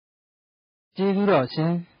ကျေးဇူးတော်ရှ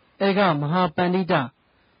င်ဧကမဟာပန္တိတ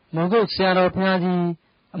မုံကုတ်ဆရာတော်ဘုရားကြီး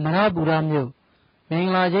အမရပူရမြို့မင်္ဂ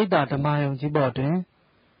လာရိပ်သာဓမ္မယုံကြီးပေါ်တွင်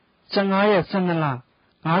15ရက်12လ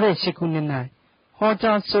58ခုနှစ်၌ဟော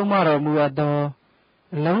ကြားဆုံးမတော်မူအပ်သော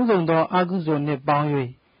အလုံးစုံသောအကုသိုလ်နှင့်ပေါင်း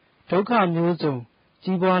၍ဒုက္ခမျိုးစုံ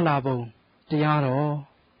ကြီးပွားလာပုံတရားတော်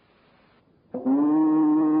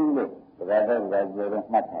ဒါတော့ဒါကြိုးရ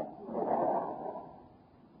မှတ်ထား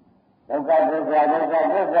ဒုက္ခဒုက္ခဒုက္ခ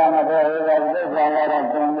ဒုက္ခမတော်ဘူးဒုက္ခကတော့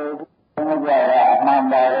သင်လို့မကြတာအမှန်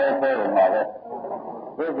ပါပဲဆိုရမှာပဲ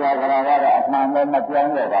ဒုက္ခကကတော့အမှန်ပဲမပြော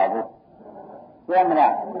င်းရပါဘူးကျမ်းမ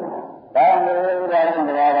လားဒါမျိုးဥဒါရင်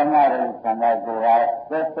တရားဓမ္မတွေသံဃာကိုယ်က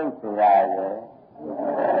သက်စိတ်ဆိုရရဲ့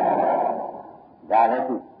ဒါလည်း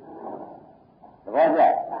သူသဘောကျ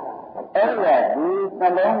အဲ့ဒါဒီနှ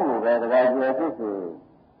လုံးကိုပဲတရားကျေဖြစ်ဆို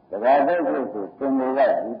တရားသိဖြစ်ဆိုသင်္ကေ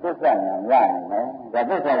တဒီသစ္စာဉာဏ်ရနိုင်မယ်ဒါ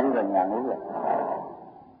သစ္စာကြီးတဲ့ဉာဏ်လို့ပြ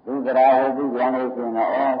ဒီတရားဝိသုဉာဏ်လို့ဆိုရင်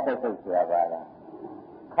တော့ဆက်ဆရာပါလား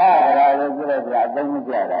ခါတရားလို့ပြောလိုက်ကြအသုံးမ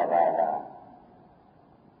ကျတာပါလား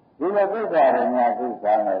ဒီလိုသစ္စာတွေများသိ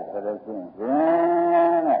စားမယ်ဆိုလို့ရှိရင်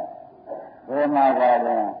ဘယ်မှာပါ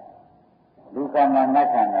လဲလူကမနတ်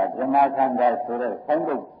ခန္ဓာဇမခန္ဓာဆိုတဲ့ဆိုင်း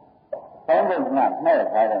ပုဒ်ကမဲ့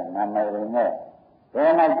ထားတဲ့နာမည်တွေနဲ့ဘ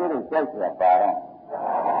ယ်မှာကျိုးလို့ကြောက်ရပါတော့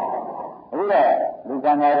အခုတော့လူ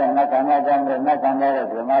ကံရတဲ့နတ်ကံရတဲ့နတ်ကံရတဲ့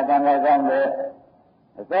ဓမ္မကံရတဲ့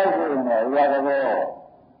အစိုက်ရှိနေအရာတော်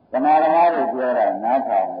ဓမ္မဓမ္မတွေပြောတာနား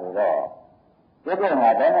ထောင်နေတော့ဒီကိမှာ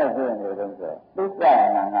တည်းနဲ့ပြနေတော့ဆိုသစ္စာ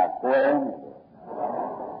ဉာဏ်ကကိုယ်နေတယ်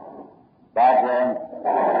။ဒါကြောင့်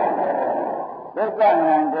သစ္စာ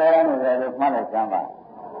ဉာဏ်ကိုယ်နေတယ်လို့မှတ်လိုက်ကြပါ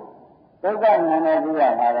သစ္စာဉာဏ်နဲ့ပြီးရ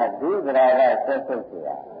မှာကဒီသရာကဆက်ဆုပ်เสีย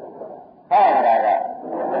ဟောတာက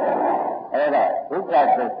အဲ့ဒါဒုက္ခ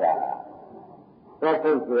သစ္စာသက်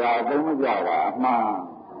သုတ်ဆိုတာအသုံးမကျတာအမှန်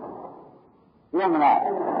ပြမလား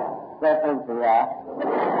သက်သုတ်ဆိုတာ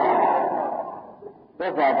သ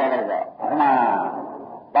စ္စာပေါ်လိုက်တော့အမှန်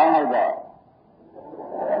ပေါင်းလိုက်တော့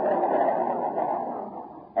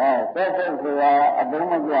သက်သုတ်ဆိုတာအသုံး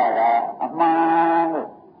မကျတာအမှန်လို့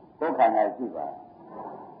ဒုက္ခနဲ့ရှိပါ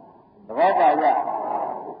သဘောပါကြ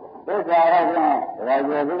သစ္စာတော့ပြန်ဒါ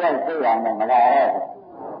ကြိုပြီးတော့သိရမယ်မလား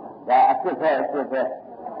ဒါအဖြစ်ပဲ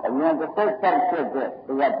အရင်တစ်သက်ဆက်ဖြစ်တဲ့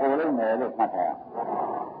ဒီကပေါ်လို့မယ်လို့မှတ်ထား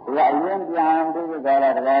။ဒီကအရင်ပြန်ပြီးကြတာ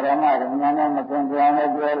တရားဓမ္မဉာဏ်နဲ့မသင်ပြန်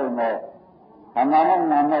လို့ပြောလို့မယ်။ခန္ဓာနဲ့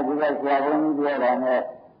နာမ်နဲ့ဒီကဆရာဘုန်းကြီးပြောတာနဲ့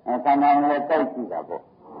ခန္ဓာနဲ့တိုက်ကြည့်တာပေါ့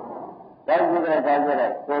။တိုက်ကြည့်တဲ့အခါကျ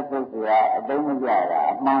တော့သိစိတ်ကအသုံးမကျတာ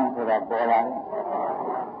အမှန်ဆိုတာပေါ်လာတယ်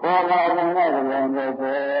။ပေါ်လာတဲ့နဲ့ဒီလိုမျိုး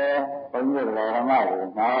ပဲဘုန်းကြီးဓမ္မတွေ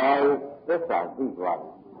နိုင်သစ္စာသိသွားတ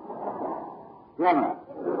ယ်။ကျမ်းမှာ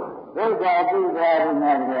ဒုက္ခသိသွားပြီ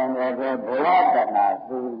နဲ့ပြန်တော့ဘဝတဏှာ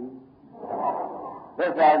သိသ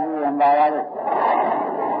စ္စာကြည့်ရင်ပါရလို့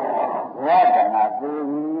ဘဝတဏှာသိ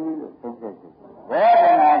လို့သိတယ်ဘဝတ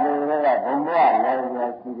ဏှာသိလို့ကဘုံဘဝလည်းရ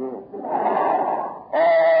ရှိသေးတယ်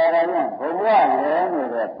ဒါကြောင့်ဘုံဘဝလည်းနေ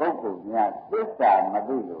တဲ့ပုဂ္ဂိုလ်များသစ္စာမ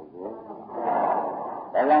သိလို့ကိုဒါ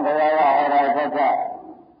ကြောင့်ဘုရားကဟောတာဆက်ချက်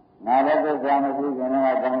နာလည်းသစ္စာမရှိခင်က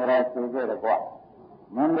သံဃာရှိခဲ့တယ်ကွာ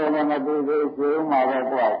မင်းတို့လည်းမသိသေးရှိဦးမှာပဲ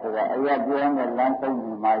ကွာဆိုတော့အရာပြောနဲ့လမ်းဆုံး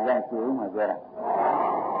နေမှာရရှိဦးမှာပြောတာ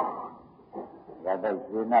ဒါတော့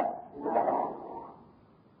ရှင်းတ်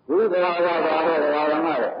ဒီတရားကပါတော့ဓမ္မ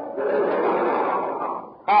ရဲ့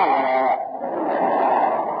ဟာ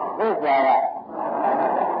သစ္စာက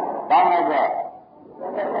ဘာလို့လဲ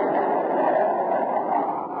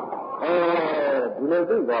ဒီလို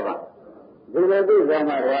သိသွားပါဒီလိုသိသွား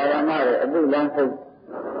မှဓမ္မရဲ့အမှုလမ်းဆုံး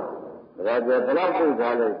ဒါကြဘယ်လောက်သိ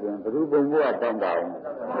သွားလို့ရှင်ဘုရုပုံဘုရားတောင်းတာအောင်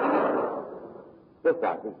သစ္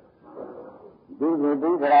စာသိဒီ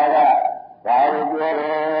ခရာကဘာလို့ပြောတ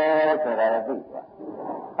ယ်ဆိုတာသိသွား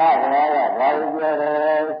ဟာခရာကဘာလို့ပြောတ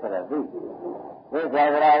ယ်ဆိုတာသိသစ္စာ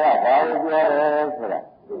ခရာကဘာလို့ပြောတယ်ဆိုတာ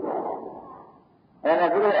အဲ့ဒါ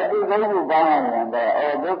ဒီအတိတ်ကဘာမှမဟုတ်တော့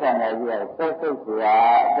ဒုက္ခနဲ့ကြီးရဆက်ဆုပ်ဆိုတာ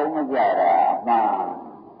အသုံးမကျတာအမှန်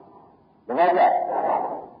တကယ်ကြ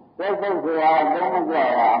သက်သုတ်ဆိုတာအသုံးမကျ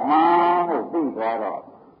တာအမှန်လို့သိသွားတော့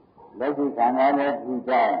လက်ရှိခန္ဓာနဲ့ကြည့်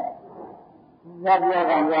ကြညပြော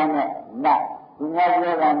ကံများနဲ့နတ်ဒီည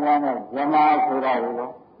ပြောကံများနဲ့ဇမဆိုတာကို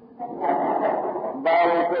ဘာ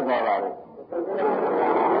လို့ဖြစ်သွားတာလဲ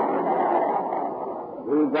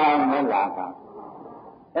ဒီကံမလားက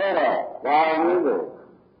အဲ့တော့ဘာလို့လဲ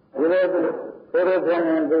ဒီလိုသူတို့ပြန်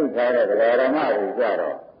သိထားတဲ့ဓမ္မတွေကြ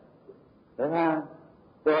တော့ဒါက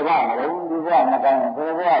တော်ပါမလို့ဒီဘဝမကောင်း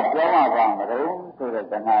ဘူးဘဝပြောင်းပါမလို့ဆိုတဲ့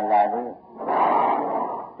တဏှာလာလို့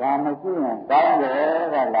ဒါမရှိရင်ကောင်းတယ်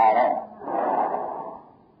ကလာတော့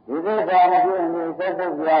ဒီဘက်ကမရှိရင်ဒီသက်သ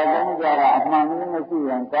က်ကြာလုံးကြတာအမှန်ကြီးမရှိ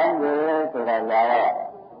ရင်ကောင်းတယ်ဆိုတာလာတော့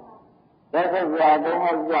သက်သက်ပြာသုံးမ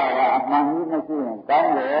ပြတာအမှန်ကြီးမရှိရင်ကော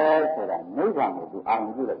င်းတယ်ဆိုတာနိဗ္ဗာန်ကိုသူအာ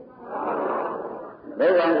ရုံပြုလိုက်နိ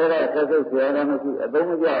ဗ္ဗာန်ဆိုတော့သက်သက်ပြာလည်းမရှိအသုံး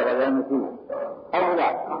မပြတာလည်းမရှိဟုတ်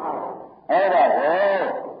လားအဲ့ဒါကို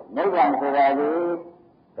နိဗ္ဗာန်ဆိုတာဒီ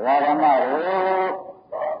တရားဓမ္မကို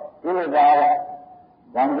ဒီလိုက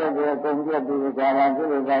သံဃာတွေကုန်ပြတ်ပြီးကြတာဒီ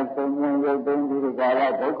လိုကသုံးမျိုးရုပ်သိမ်းပြီးကြတာ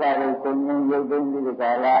ဒုက္ခတွေသုံးမျိုးရုပ်သိမ်းပြီးကြ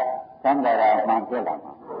တာသံဃာရမှန်ပြလာ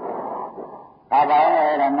မှာဒါပါ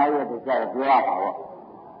နဲ့ဓမ္မရဲ့တရားပြောရမှာပေါ့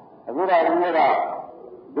အခုတော့ဒီနေ့က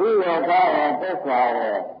ဒီရောကရဲ့သက်သာ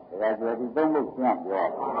ရဲ့ဒါကြောင့်ဒီသုံးလို့ပြန်ပြော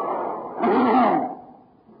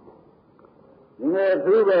ဒီနေ့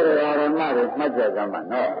သူ့ရဲ့ဓမ္မတွေမှတ်ကြကြမှာ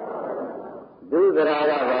နော်ဒုဒရာ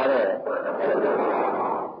ကပါတဲ့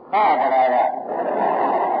ဟာဒရာက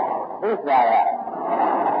သစ္စာက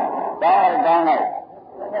တောင်းလိုက်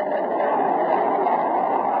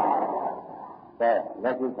လ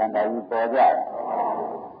က်ရှိခန္ဓာကြီးပေါ်ကြ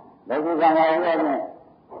လက်ရှိခန္ဓာကြီးနဲ့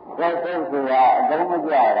သက်သက်ဆိုတာအသုံးမ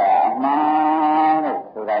ကျတာအမှန်လို့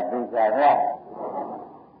ဆိုတာသိကြတယ်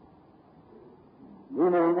ဒီ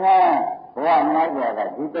လိုများဘဝမှာကြတာ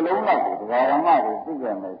ဒီတလုံးလောက်ကိုဒကာရမကိုသိကြ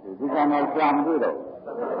မယ်ဆိုဒီကံနဲ့ကြာမတွေ့တော့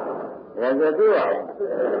ဒါဆိုတွေ့ရ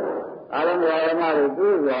အားလုံးဒကာရမတွေ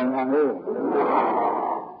တွေ့ရမှာလို့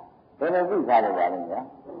ဘယ်လိုသိကြလဲပါလဲညာ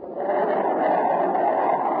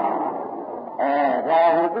ဒါ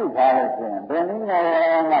ကိုသိထားလို့ရှိရင်ဘယ်နည်းနဲ့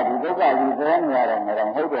မှဒီဒုက္ခကြီးပြောနေရတယ်မ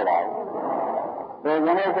ဟုတ်ဟုတ်တော့ပါဘူးဒီက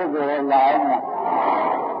နေ့စိတ်ကိုလာအောင်မှာ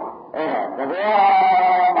တကယ်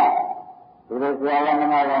မှဒီလိုဆရာကမ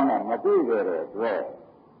နာကောင်းနဲ့မသိကြတဲ့အတွက်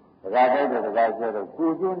ဒါကြတဲ့ဒါကြတဲ့ကို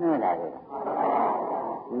ကျွန်းနေလာတယ်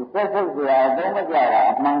ဒီသက်သက်ဆရာအသုံးမကျတာ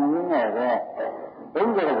အမှန်ကြီးနဲ့ပဲဘု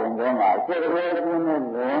န်းကြီးတွေမှာအချက်တွေကျွန်းနေ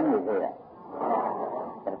လို့နေကြတယ်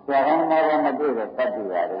ဆရာကမတွေ့တဲ့တတ်တ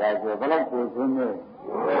ရားဒါဆိုဘယ်လောက်ကိုကျွန်းနေ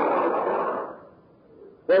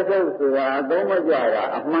သက်သက်ဆရာအသုံးမကျတာ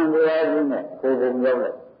အမှန်တရားကြီးနဲ့ကိုယ်ပုံရောက်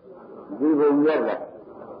လိုက်ဒီပုံရောက်လိုက်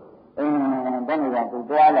ဘယ်လိုလဲသူ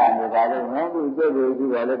သွားလာနေတာလေငါ့ကိုကြည့်ကြ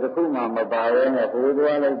ည့်ပါလေတစ်ခုမှမပါရဲနဲ့ဘိုး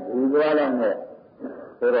သွားလိုက်ဒီသွားလိုက်နဲ့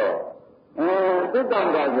ဆိုတော့သစ္စာ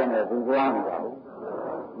ကြခြင်းနဲ့သူသွားနေတာဟုတ်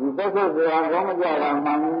ဒီသက်သက်ဆရာကောင်းမကြတာမှ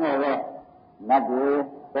န်နေတော့နတ်တွေ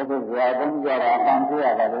သက်သက်ဆရာကောင်းကြတာမှန်ပြရ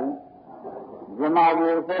တယ်လို့ဇမတွေ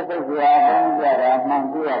သက်သက်ဆရာကောင်းကြတာမှန်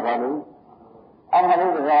ပြရတယ်လို့အမှန်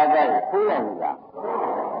လို့တရားကြည့်ခိုးရဘူးလား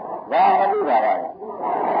ဘာမသိတာလဲ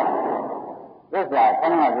သစ္စာဆ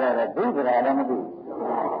န်းကပြောတယ်ဒုက္ခလည်းမသိ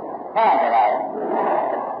ဟာကြလား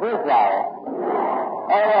သစ္စာ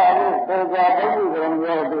အဲ့ဒါလို့သေချာသိပြီဆိုရင်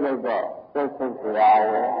ပြောပြလိုက်တော့သက်သက်ဆရာ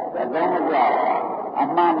ရဲ့အလုံးမကြအ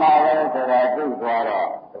မှန်ပါပဲဆိုတာသိသွားတော့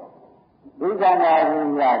ဒီကံသာ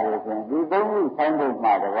ကြီးရတယ်ဆိုရင်ဒီသုံးခုဆိုင်ဖို့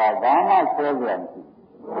မှာတကားဘာမှဆွဲကြရမရှိ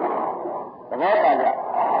သဘောပါကြ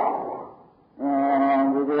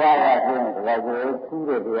ဒီတရားကဆိုရင်တကားကိုထူး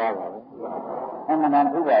တဲ့တရားပါပဲအမှန်တန်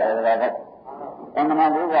ထူးပါတယ်တကားကအမှန်တ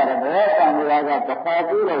န်ထူးပါတယ်ဘယ်ကံတရားကတစ်ခါ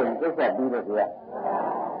ပြီးလို့ရင်သစ္စာပြီးတဲ့တရား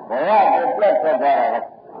ဘယ်ကပြတ်ထွက်သွားတာလဲ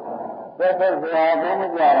သက်သက်ဆရာဘုန်း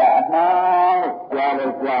ကြီးကြတာအမှန်လို့ကြား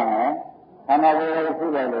လို့ကြားမယ်ခန္ဓာကိုယ်ကိုသိ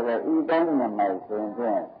လိုက်လို့ပဲဤတိုင်းနဲ့မှဆိုရင်ဖြ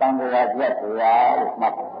င့်တန်ခါပြတ်တရားလို့မှ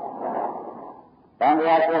တ်တယ်တန်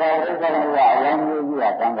ခါဆိုတာဥစ္စာကအရင်မျိုးကြီးက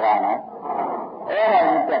တန်ခါနော်အဲ့ဒါ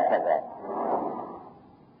ကြီးပြတ်ထွက်တယ်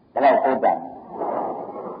ဘယ်တော့ပုဒ်တယ်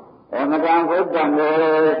အမတန်ပုဒ်တယ်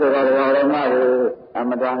ဆိုတော့ဓမ္မတွေအ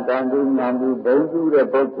မတန်ကံတူးနံပြီးဘုံကျူးတဲ့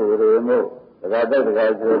ပုဂ္ဂိုလ်တွေမို့ဒါကြ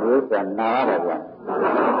တဲ့ဆိုလို့ကနာရတယ်ဗျာ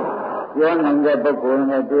ပြောနိုင်တဲ့ပုဂ္ဂိုလ်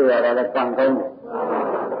နဲ့တွေ့ရတာလည်းကံကောင်းတယ်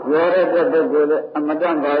ပြောရတဲ့ပုဂ္ဂိုလ်လည်းအမတ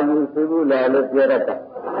န်ပါဘူးသိဘူးလားလို့ပြောရတာ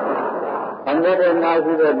။အန္တရာယ်နာ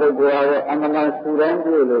ရှိတဲ့ပုဂ္ဂိုလ်ကလည်းအမှန်တန်ဆူရမ်း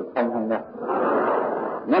ပြေလို့ခံနိုင်တယ်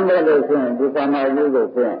။နံပါတ်လို့ဆိုရင်ဒီသမာဓိကို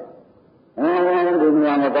ဖြင့်ဒီနေ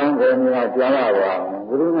ရာမကောင်းတဲ့နေရာပြောင်းရပါဘူး။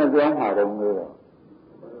ဘုရားမပြောင်းမှာတော့မျိုးတော့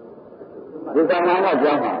ဒီသမာဓိက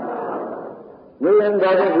ပြောင်းမှာလူရင်း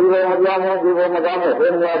တော်ဒီဘုံပြောင်းမယ်ဒီဘုံမကောင်းတဲ့ဘ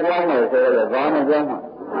ယ်နေရာပြောင်းမယ်ဆိုတော့ဘာမှပြောင်းမှာ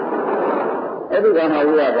အဲ့ဒီကံမှာ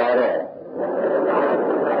ကြီးရပါတော့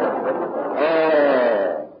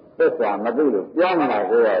သစ္စာမသိလို့ပြောင်းလာ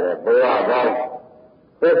ကြရတယ်ဘဝပေါင်း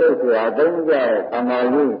သစ္စာဆိုတာသုံးကြတဲ့သမာ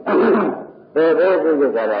ဓိဘယ်လိုပြု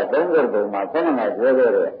ကြတာ30ပုံမှာဆက်နေကြရ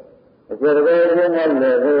တဲ့အကျိုးတော်ချင်းနဲ့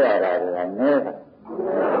လေခဲ့ရတာကနည်းတာ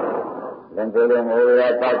လင်ကိုယ်လုံးမိုးရ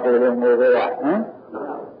တာကိုယ်လုံးမိုးရဟမ်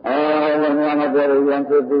ဘယ်မှာမပြောရရင်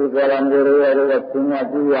သူကြရံကြရတဲ့သင်္ညာ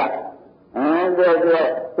ပြရတဲ့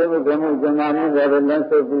သိမှုကမှုကျန်တာမျိုးတွေလည်း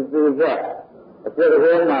သိပြီးသိကြအကျိုး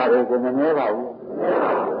တော်မှာကိုမနှဲပါဘူး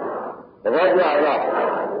တပည့်ကြတော့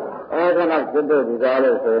အဲ့ဒါကစိတ်တို့ဒီကား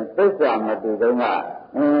လို့ဆိုရင်သိစ္စာမတူတုန်းက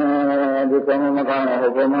ဒီကောင်းမကောင်းတဲ့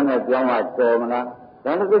ဟိုဘုံမနဲ့ကြောင်းကတော်မလား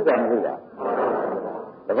ဒါလည်းသိစ္စာမသိတာ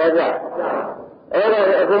တ ဘာကြအဲ့ဒါ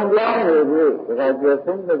အကုန်ပြောင်းနေပြီဒါကကျေ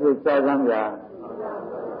ဆုံးတဲ့ကိုကြားစမ်းကြ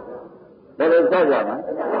ဘယ်လိုကြားကြမလဲ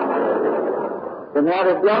ခင်ဗျား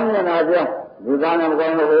တို့ပြောင်းနေတာပြောင်းဒီသားနဲ့ကော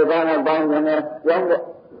င်းလို့ဟိုသားနဲ့ပေါင်းနေတယ်ပြောင်းတော့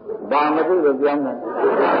ဘာမသိလို့ပြောင်းတယ်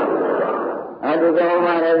အဲဒီကောင်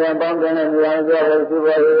မှလည်းပေါင်းတဲ့နေရာပြောလို့ရှိ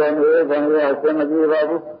ပါရဲ့နေရာကောင်ရအစမကြည့်ပါ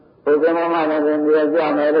ဘူးဟိုကောင်မှလည်းနေရာကြ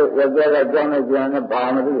မယ်လို့ရကြကကြောင်းနဲ့ကြံနဲ့ဘာ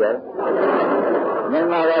မသိရဘူးမြန်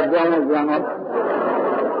မာကကြောင်းနဲ့ကြံတော့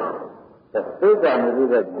သိက္ခာမသိ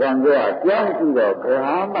တဲ့ကြံကြောကြောင်းကြည့်တော့ဘယ်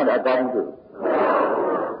ဟာမှအကောင်းဘူး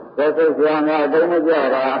သေစိတ်ကြံကအတုံးမကြ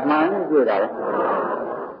တာအမှန်ကြည့်တာ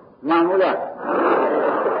မှန်ဘူးလား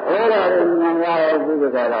အဲ့ဒါကိုဉာဏ်ရရဲ့ဒီ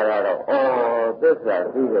ကလာတော့သစ္စာ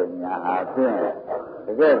သိတဲ့ဉာဏ်ဟာဖြင့်တ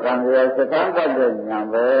ကယ်ကံရစကားတတ်တဲ့ဉာဏ်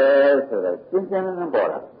ပဲဆိုတော့ရှင်းရှင်းလင်းလင်းပေါ်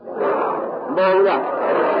လာပေါ်ဘူးလား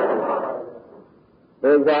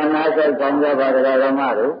ဒီကံနာစိတ်ကံကြပါတရားဓမ္မ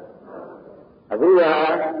တို့အခုက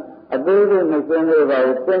အသေးစိတ်မရှင်းလို့ပါ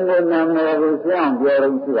ဘူးသင်္ကေနာမည်ကိုရှင်းအောင်ပြော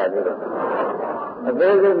လို့ရှိပါသေးတယ်အ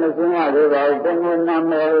သေးစိတ်မရှင်းရသေးပါဘူးသင်္ကေနာ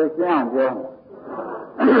မည်ကိုရှင်းအောင်ပြော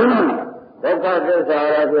ဒုက္ခသစ္စာ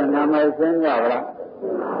ရဖြင့်နာမည်ရှင်းကြပါလား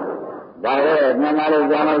ဒါလည်းမြန်မာလို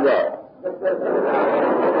ကြားလိုက်တော့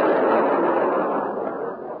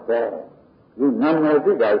ဒီနာမည်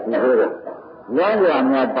သိတာရှိသေးတယ်လမ်းကြ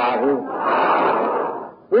မှာပါဘူး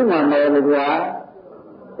ဒီနာမည်လည်းကြာ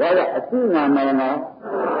ဒါကအသိနာမည်နော်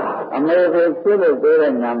အမေကိုသိလို့ပြော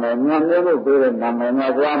တဲ့နာမည်ညံမျိုးလို့ပြောတဲ့နာမည်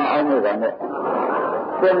များကြားမအောင်လို့ပါနဲ့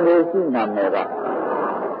သင်္ကေရှိနာမည်က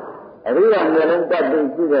အရိယာမျိုးလုံးတတ်သိ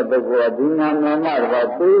ရှိတဲ့ပုဂ္ဂိုလ်ကဒီနာမည်မှာတော့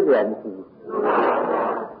သေးတယ်မရှိဘူး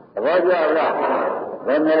သဘောကျလားဘ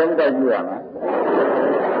ယ်မျိုးလုံးတတ်ကြည့်ရမလဲ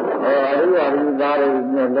အရိယာဒီသားတွေ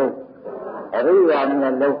မျိုးလုံးအရိယာ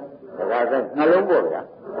မျိုးလုံးဒါကနှလုံးပေါ့ဗျာ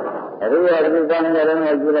အရိယာဒီသားမျိုးလုံး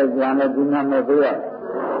နဲ့ကြည့်လိုက်ကြမယ်ဒီနာမည်သေးရတယ်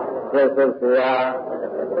ဆက်ဆက်ဆရာ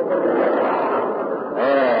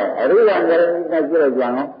အရိယာမျိုးလုံးနဲ့ကြည့်လိုက်ကြ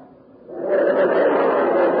မယ်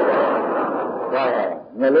ဒါ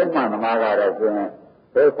မျိုးလုံးမှန်မှာကတော့ကျင်း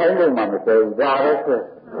ဘယ်ဆိုင်လို့မှမသိဘူးဒါပဲဆို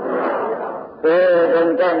ဘယ်တု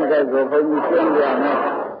န်းကမှကိုဘုန်းကြီးရှင်းပြမယ်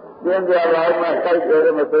ရှင်းပြလာမှစိုက်တ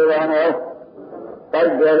ယ်မဆိုပါနဲ့စို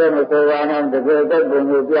က်တယ်မဆိုပါနဲ့တကယ်တော့ဘုံ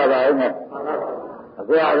ကိုပြပါဦးနဲ့အ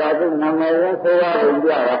ခုအလားတူနာမည်ရဆိုရရင်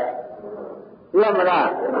ပြတာပြမလား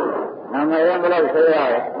နာမည်ရဘယ်လိုဆိုရ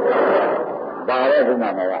လဲဒါရဲ့ဒီနာ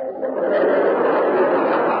မည်က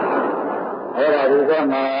အဲ့ဒါဒီက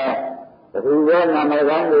မှာဒီလိုနာမည်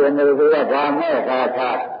ကောင်းတွေနေဆိုရဘာမဲ့ခါ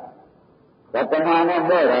ထားဗတနာနဲ့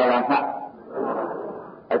မဲ့တာကမှ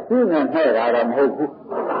အရှိနဲ့မဲ့တာတော့မဟုတ်ဘူး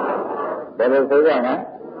ဘယ်လိုဆိုရမလဲ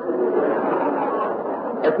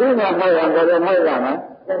အရှိနဲ့မဲ့တာဘယ်လိုမဲ့ရမလဲ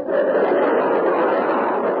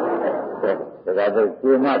ဒါကတော့ကျ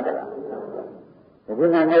င်းမှတယ်ဒီ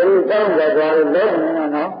နာမည်ကြီးတောင်းကြတယ်လုံးနေ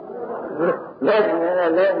နော်လုံးနေ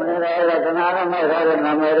အဲ့ဒါကနာနဲ့မဲ့တာတဲ့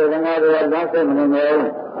နာမည်တွေကငါတို့ကလမ်းဆက်မနေ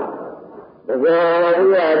ဘူးတကယ်အရိ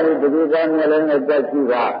ယာဒီတတိယမျိုးလုံးနဲ့တက်ကြည့်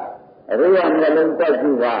ပါအရိယာမျိုးလုံးတက်ကြ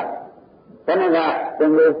ည့်ပါခဏကသ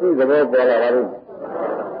င်္ကေရှိသဘောပေါ်လာတယ်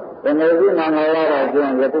သင်္ကေရှိနာမည်ရတော့ကျ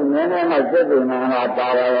င်းရခုနည်းနည်းမှစက်တင်နာမှာပါ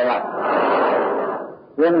ရလား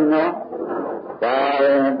ကျင်းနော်ဒါရ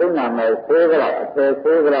င်သူ့နာမည်ဆိုးကြလားအသေး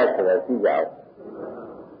ဆိုးကြလားဆိုတော့ရှိကြအောင်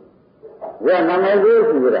ရနာမည်ကြီး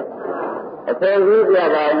ရှိကြလားအသေးကြီးပြ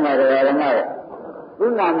ပါအောင်မှာဓမ္မရဲ့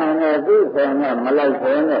သူ့နာမည်နဲ့သူ့ဆိုင်နဲ့မလိုက်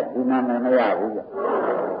ခဲနဲ့ဒီနာမည်မရဘူးကြ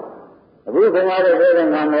အခုခင်ဗျားတို့ပြောတဲ့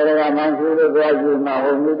နာမည်တွေကမှန်ရှိလို့ပြောကြည့်မှ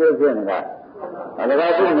ဟိုမိသေးဖြစ်နေတာဒါ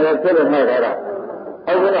ကသူ့မျိုးဖြစ်လို့မဲ့တာ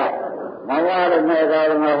ဟုတ်ကဲ့လားမောင်ရတဲ့မဲ့တာ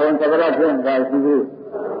ကဟိုသဘရဖြစ်နေတာရှိဘူး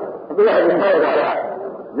အခုအရင်မဲ့တာက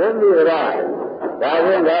ရင်းပြီးတော့ဒါဖြ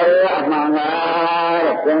င့်ဒါရအမှန်လား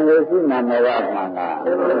တဲ့သင်္ကေရှိနာမည်ကအမှန်လား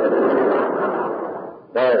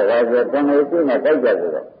ဒါကသင်္ကေရှိနဲ့တိုက်ကြတ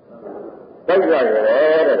ယ်တိုက်ကြတ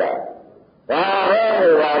ယ်တဲ့ဒါ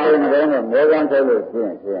ဟဲ့ပါလို့မလို့မေးကန်ထုတ်လို့ရှိရ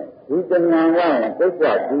င်ဒီတဏှာကရင်သိစ္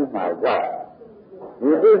စာပြီးမှာကြောက်ဒီ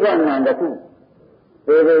သိစ္စာဉာဏ်တစ်ခု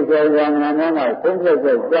သေသေးချာချာဉာဏ်နဲ့သုံးဖြတ်ချ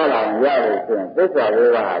က်ကြားလာရလို့ရှိရင်သိစ္စာ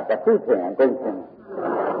လေးပါးတစ်ခုချင်းအကုန်ချင်း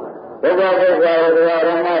ဒုက္ခသစ္စာဝိရ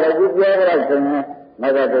မရတိပြောကြလိုက်ခြင်းမ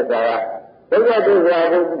ဂ္ဂသစ္စာကဒုက္ခသစ္စာ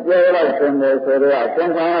ကိုပြောလိုက်ခြင်းလို့ဆိုတော့သ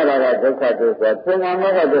င်္ခါရကဒုက္ခသစ္စာသင်္ခါမ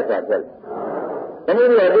ဂ္ဂသစ္စာဖြစ်တယ်ဒီ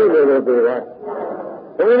လိုဒီလိုပြောတာ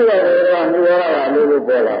ဒီလိုတော့မြင်ရတာလေးလေး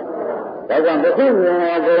ပေါ်လာဒါကြောင့်တစ်ခုမြင်ရ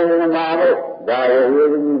ကုန်မှာလို့ဒါကိုရေး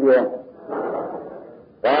ပြီးပြော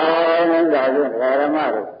ဒါနဲ့ဒါဖြင့်ဓမ္မ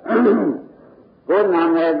တို့ကိုယ်နာ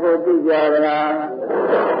မည်ကိုသိကြပါလား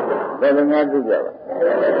ဘယ်လိုများသိကြပါ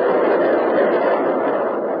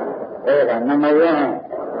အဲ့ဒါနာမည်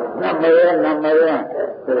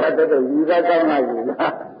ဆိုတာတော့ယူရကောင်းလားယူ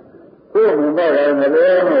လား ကိုယ်မြင်တဲ့မ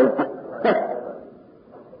လို့နဲ့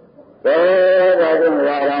ဒါကြောင့်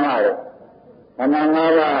ရာဓမ္မတွေအနန္တ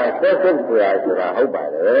ကသက်သက်ပြာဆိုတာဟုတ်ပါ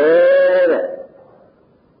တယ်တဲ့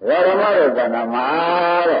ရာဓမ္မရဲ့ကဏ္ဍမှာ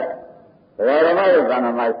တဲ့ရာဓမ္မရဲ့ကဏ္ဍ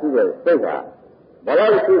မှာရှိတဲ့စိတ်ကဘယ်လော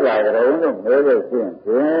က်ရှိပါကြလို့မေးလို့ရှိရင်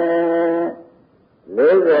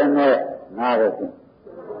45ပဲရှိ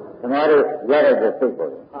သမားတို့ရတဲ့စိတ်ပေါ်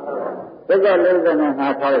တယ်စိတ်က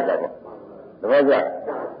45ထားလိုက်တာပေါ့တပည့်ကြ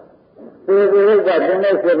ဒီလိုကတင်း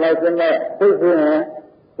နေရှင်နေရှင်နေသိရှိရင်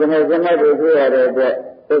ရှင်နေရှင်နေတွေတွေ့ရတဲ့အတွက်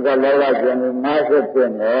စိတ်ကလောဘကျင်ပြီး50ဖြ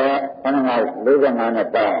စ်နေခဏက45နဲ့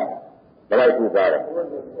တောင်းဘယ်လောက်ရှိသွားလဲ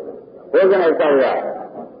ဘယ်ကနေစောက်ရ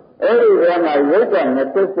အဲ့ဒီကမှရုပ်က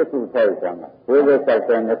28ခုထိုက်ဆောင်တာဘယ်လိုစောက်တ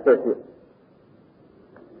ယ်28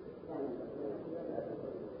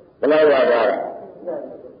ဘယ်လောက်ရတာ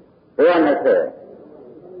ဘယ်နဲ့ဆက်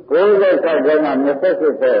96ကျမ်းမှာ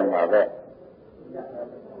28ဆက်မှာပဲ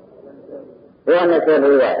ဘယ်နဲ့ဆက်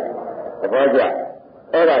လို့ရသဘောကျ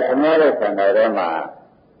အဲ့ဒါခမရတဲ့ဆန္ဒထဲမှာ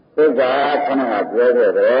သိက္ခာခဏကပြော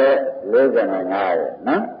ခဲ့တယ်45ရဲ့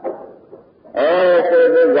နော်စေ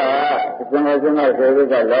သိက္ခာသင်္ဃရှင်ကစေသိက္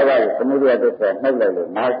ခာလောဘကိုသမုဒယတစ်ဆက်နှုတ်လိုက်လို့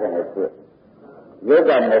50နဲ့ဖြစ်ရုပ်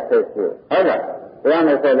က28ဟုတ်လားဘယ်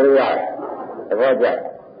နဲ့ဆက်လို့ရသဘောကျ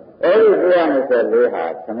အဲ့ဒီ124ဟာ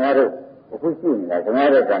ခင်ဗျားတို့အခုရှိနေတာခင်ဗျား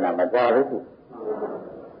တို့ကဏ္ဍမပါဘူး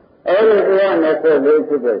အဲ့ဒီ124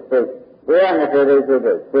ဖြစ်တဲ့စိတ်124ဖြစ်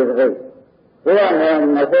တဲ့စေတသိက်124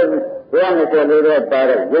တော့ပါ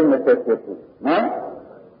တဲ့ရုပ်28ဖြစ်နော်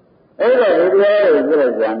အဲ့တော့ဒီတရားတွေပြ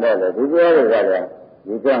ည့်ကြံတော့လေဒီတရားတွေကလည်း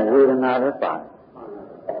ဒီကဝေဒနာပဲပါတယ်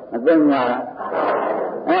မသိညာ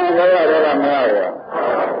ဘောရတော့မရ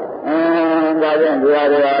ဘူးဒါကြောင့်ဒီဟာ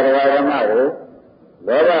တွေကဓမ္မတွေ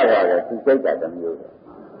လောဘကလည်းသူစိတ်တာတစ်မျိုး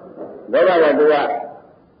လောဘကသူက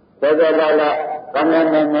သောသောလာလာကံနဲ့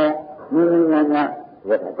နဲ့နင်းနင်းညာဝ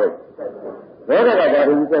တ်တဲ့လောဘကဒါ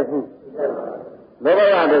ရင်ချက်ရှိလောဘ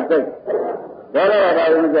ကတော့စိတ်လောဘကဒါ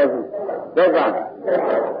ရင်ချက်ရှိဒုက္ခ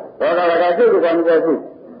ဘောဓကစိတ်ကံချက်ရှိ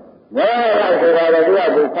မောဟဆိုတာလည်းသူက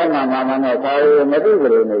သူဆန်းမှာမှနဲ့ဒါရီမသိကြ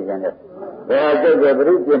လို့နေကြတယ်ဒါစိတ်ကပ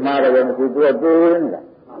ရိစ္ဆေမာတယ်မရှိသူကတိုးနေတာ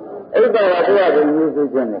အဲ့ဒါကသူကသူမြည်စု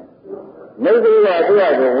ခြင်းတယ်မိစ္ဆေကသူ့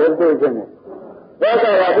အကိုဝတ်သိခြင်းနဲ့သော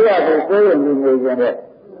တာကသူ့အကိုကိုယ်ရည်နေခြင်းနဲ့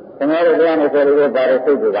သမားတို့တရားနဲ့ဆိုလို့ပါတဲ့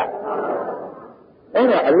စိတ်တွေကအဲ့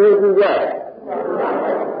ဒါအရေးကြီးကြ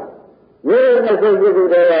ရိုးနဲ့စိတ်ကြီးတွေ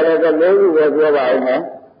ရတယ်ကလေးကြီးပဲပြောပါဦးမယ်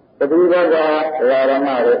တတိဘကဓမ္မ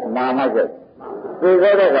တွေနာမကျက်ဒီဘ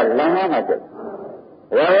က်ကလမ်းမကျက်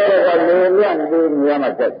ဝါရကလေလျံပြီးနေရာ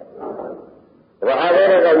မှာကျက်ဝါရ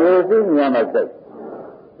ကရိုးပြီးနေရာမှာကျက်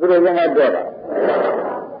သူတို့ကတော့တာ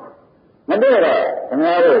မတည့်တော့ခင်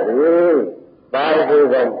ဗျားတို့ဒီပါဠိ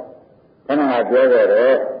ကခဏကပြောခဲ့တ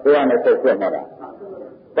ယ်128မှာလား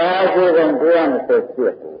ပါဠိက128ကို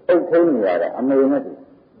အုပ်ထုံးနေရတာအမေနဲ့တူ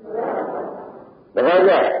တခါ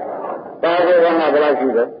ကျပါဠိကဘယ်လောက်ရှိ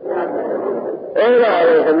လဲအဲ့ဒါ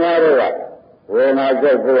ကိုခင်ဗျားတို့ကဝေနာကျ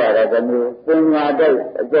က်ကိုရတာတမျိုးပညာတိုက်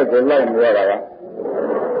အကျက်ကိုလိုက်နေရတာက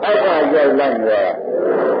အောက်ကကျက်လိုက်နေရတာ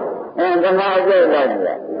ဓမ္မကျက်လိုက်နေရ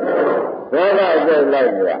ဘောဓကျက်လို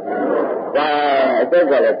က်နေရဒါအကျက်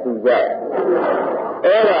ကလည်းသူကြ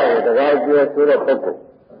အဲ့ဒါကိုတရားကျဲဆိုတဲ့ပုဂ္ဂိုလ်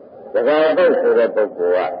တရားပုတ်ဆိုတဲ့ပုဂ္ဂို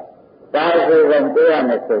လ်ကဒါဆိုရင်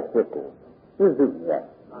128ကိုပြုစုရ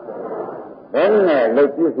ဘယ်နဲ့လု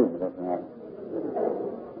ပ်ပြုစုမလဲခင်ဗျာ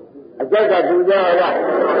အကျက်ကသူကြလား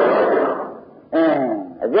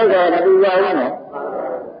အကျက်ကမသူကြဘူး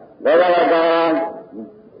နော်ဒါက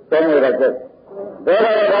သုံးရတဲ့ကျက်ဒါ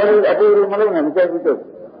ကအပူမလုံးနဲ့မကျက်ဘူးတော့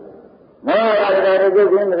မောဟရာတွေကျက်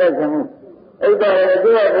ခြင်းနဲ့ဆံမှုအဲ့ဒါလည်း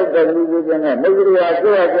သူ့ရဲ့ဘုဒ္ဓလူကြီးချင်းနဲ့မိဂရိယာ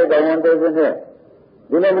သူ့ရဲ့စိတ်တော်ဝန်တွေချင်းနဲ့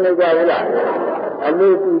ဒီလိုမနေကြဘူးလားအ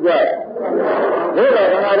လို့သူကြဒီလို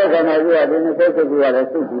ကနာတဲ့ခန္ဓာကြီးကဒီနေ့စိတ်ကူရတယ်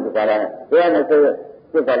စုကြည့်ကြတာဘယ်နဲ့စိတ်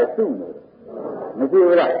ကလည်းစုနေမရှိ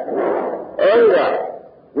ဘူးလားအဲ့ဒါ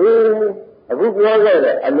ဒီအခုပြောခဲ့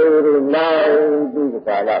တဲ့အလိုတွေလာပြီးဒီ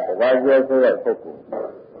ကာလတဘာကျဲဆိုတဲ့ပုဂ္ဂိုလ်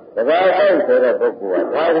တဘာအဲ့ဆိုတဲ့ပုဂ္ဂိုလ်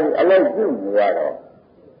ကဒါဒီအလိုက်ပြုနေရတော့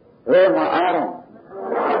ဘယ်မှာအားတော့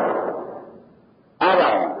အားပါ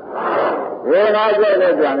ဝေဒနာကျက်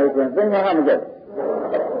တဲ့ကြံလို့ချင်းသင်္ခါရမကျက်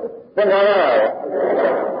သင်္ခါရရော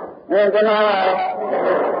သင်္ခါရ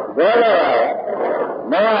ဒေါသ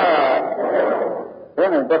မောဟဘယ်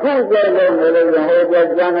နဲ့တစ်ခုကျက်လို့နေလို့ဟိုပြ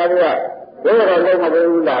ကြံတာတွေကဘယ်တော့လုံးမပြေ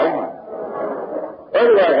ဘူးလားအဲ့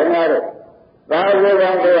ဒီကခင်ဗျားတို့ဒါရေကံ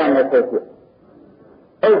တရားနဲ့ဆက်ဖြစ်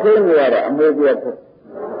အုပ်သိနေရတဲ့အမေပြတ်ဖြစ်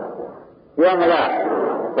ပြောမလား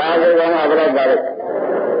ဒါရေကံကဘယ်တော့ပါလဲ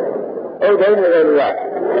အုပ်သိနေတဲ့လူက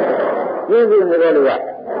ပြည့်စုံနေတဲ့လူက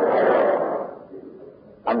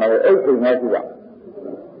အမေအုပ်သိနေရှိတာ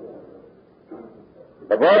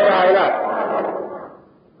ဘောပါလား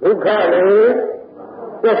ဒုက္ခလေ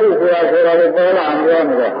သစ္စာဆိုတာကိုပေါ်လာအောင်ပြော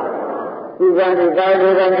နေတယ်ဒီကံဒီကာယ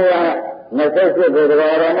ကံတွေက28ဘု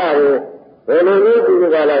ရားရမတွေဘယ်လိုလုပ်ဒီ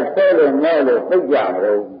ကလာဆဲလို့မဲလို့သိကြမ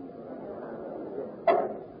လို့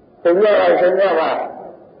သင်္ကြန်ပါ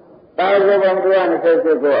တာဇေဘံတရား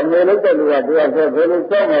28ကိုအမေလို့တဲ့လူကတရားဆိုဘယ်လို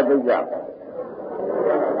စောင့်မသိကြ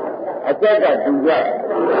အကျက်ကတူကြ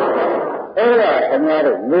အဲ့ဒါခင်ဗျား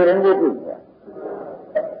တို့နေရင်ကြည့်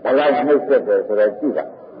ဘလောက်နှိမ့်ဆက်တယ်ဆိုတော့ကြည့်တာ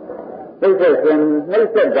နှိမ့်ဆက်ခြင်းနှိမ့်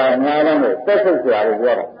ဆက်တာများတယ်နဲ့သက်သက်စရာလို့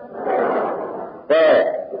ပြောတာ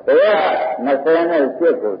တရား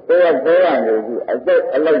28ကိုတရားသေးရနေပြီအကျက်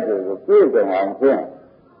အလိုက်တွေကိုပြည့်စုံအောင်ကျင့်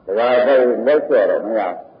တရားတော့လက်ဆော့တော့မရ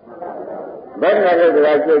ဘယ်နဲ့လဲတ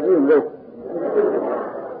ရားကျင့်ကြည့်လို့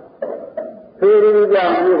သီရိကြော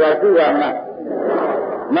င့်ဒီကသိရမှာ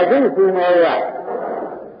မသိစီနေရ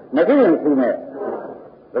မသိရင်စီနေ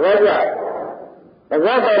သဘောကျသ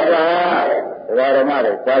ဘောပေါက်တာတရားဓမ္မ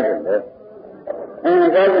တွေကြားကျင်တယ်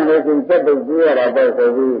ကြားကျင်လို့ရှိရင်စက်တုပ်ကြည့်ရတာပေါ့ဆို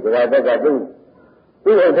ပြီးတရားဘက်ကသူ့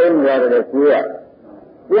အထုံးရတယ်ကြည့်ရ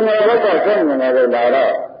ဒီမှာဘက်ကဆက်နေတယ်လာ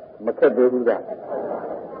တော့မခက်သေးဘူးက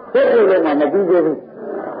ဆက်လို့လည်းမပြီးသေးဘူး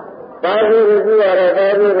တာဝေရကြည့်ရတော့တာ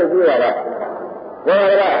ဝေရကြည့်ရတာဘော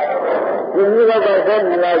ရဒီလိုဘက်ကဆက်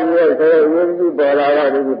နေလာပြီးဆိုရင်ဝိသုပေါ်လာတော့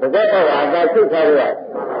ဒီဘက်ကအာသာသိထားရ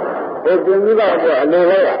ဒီကျင်းကြီးကတော့အလို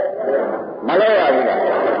လဲရမလဲရဘူးလား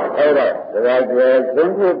အဲ့တော့ဒါကြွယ်သင်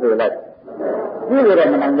ဖို့ပြလိုက်ကြည့်ရ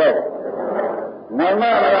မနိုင်တော့နိုင်မ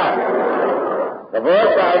လားသဘော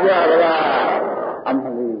ပါကြလားအမ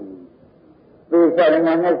လီသူဆိုင်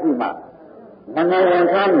ငါနဲ့ရှိမှမနာဝန်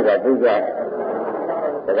ထားနေတာသိကြ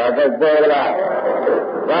ဒါတော့ပေါ်လား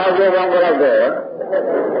ဘာကြောင့်ဘယ်တော့လဲ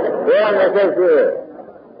ဘယ်မှာဆက်ရှိ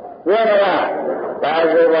ပြောရတာဘာ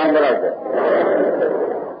ကြောင့်ဘယ်တော့လဲ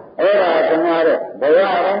အဲ့ဒါခင်ဗျားတို့ဘယ်ရ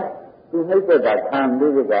အောင်သူနှိမ့်သက်တာခံ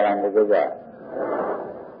ပြီးကြတာမဟုတ်ကြ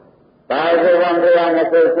ဘာကြောင့်ဘယ်မှာ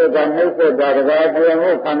ဆက်ရှိတာနှိမ့်သက်တာတရားပြင်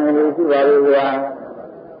မှုခံလို့ရှိပါလို့ဗျာ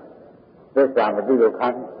သစ္စာမသိလို့ခံ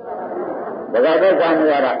ဒါကတော့ခံ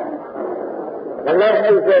ရတာဘယ်လောက်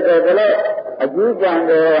နှိမ့်သက်တယ်ဘယ်လောက်အကျဉ်းကံ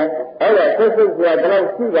တယ်အဲ့ဒါသိစိတ်ကဘယ်လောက်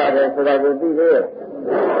ရှိပါတယ်ဆိုတာကိုသိလို့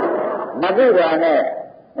မသိတာနဲ့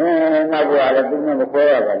နောက်ကြရတယ်သူနဲ့မခေါ်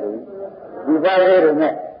ရပါဘူးဒီပါလေးတွေ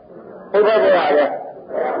နဲ့ဘုရားကလည်း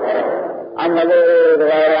အမလေးတ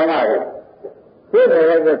ရားရမှာဖြစ်နေ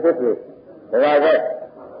တဲ့ဖြစ်ဖြစ်ဒါက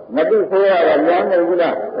မသိဆိုရတာလမ်းမဟုတ်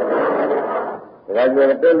လားဒါကြ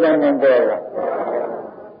တဲ့ပြန်ပြန်ပေါ်လာ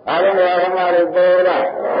အာရုံရမတွေပေါ်လာ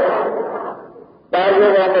တာကြ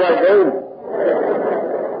ကမလားဒု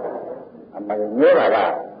အမလေးညောတာ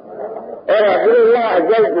လားအဲ့ဒါဒီလိုအ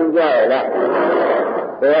ကြိုက်ကြည့်ကြရလား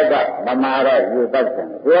ဘယ်ကမမာရယူတတ်တယ်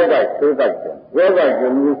ဘယ်ကသိတတ်တယ်ဘယ်ကကျ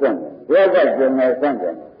င်းကြီးဆက်တယ်ဘယ်ကကျင်းနေဆက်တ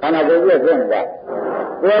ယ်ခန္ဓာကိုယ်ရဲ့ဖြစ်နေတာ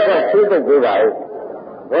ဘယ်ကသိတတ်ကြပါဦး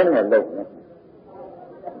ဘယ်နဲ့လုပ်လဲ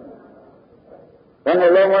ဘယ်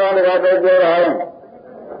နဲ့လုံးမလားတော့ပြောတာဟ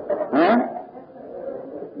မ်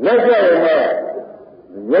လက်ကျရင်လည်း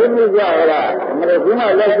ရုံးမိကြလားမလို့ဒီမှာ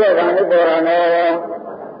လက်ကျတာနဲ့ပေါ်တာနဲ့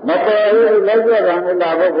မပေါ်ဘူးလက်ကျတာနဲ့လာ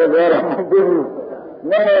ဖို့ကိုပြောတော့မပြီးဘူး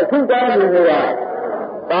နည်းနည်းသုတ္တန်နေနေတာ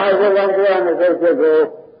ဘာကိုယ်ကပြောနေစိတ်ကိုသု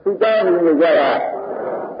တ္တန်နေကြတာ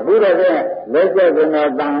အခုတော့လက်ကျကနာ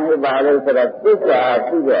တန်လို့ပါလို့ဆိုတော့သစ္စာ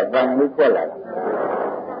ပြုတဲ့အတန်လေးထွက်လာတာ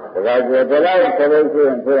ဒါကြတဲ့လောက်ဆိုလို့ရှိရ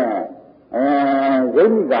င်ဖြင့်ယုံ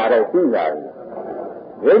ကြတာတော့ရှိပါပြီ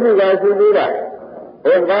ယုံကြတာရှိသေးတာဘ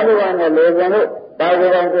ယ်ကားလို့ကလည်းလေကျန်လို့တာဝေ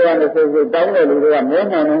ရံတရားနဲ့ဆိုပြီးတောင်းတဲ့လူတွေကမင်း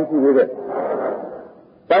မှန်နေရှိသေးတယ်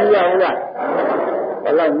တောင်းရအောင်လားဘ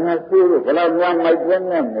ယ်လောက်များရှိလို့ဘယ်လောက်များမိုက်ပြင်း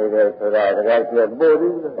နေနေတယ်ဆိုတာတကယ်ကျပို့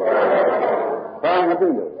ပြီးဘာမသိ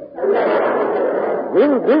လို့ဒီလ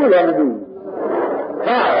ည်းမသိ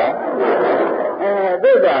ဟာ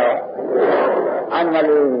သိတာအမ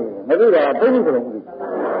လေးမသိတာဘုန်းကြီးကလည်းမသိ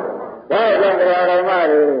ဒါကြောင့်တရားတော်မှာ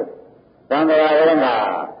သံဃာတော်မှာ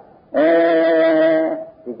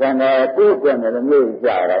ဒီကံတော်ကိုယ်ပြန်တယ်လို့မျိုးကြ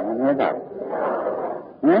တာမနှဲတာဟ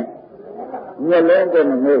မ်မျက်လုံးက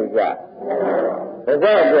မျိုးကြဒါ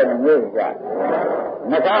ကြောင့်ပြန်မျိုးကြ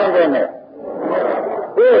မကောင်းတဲ့နဲ့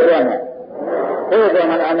ကိုယ်ပြန်တယ်ကိုယ်ပြန်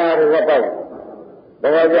အနာရဝတ်တော့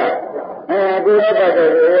ဘာကြဒီဘက်ကတော့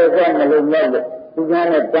ရေစမ်းမလို့မြတ်လို့သူများ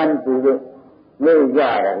နဲ့တန်းတူလို့မျိုးကြ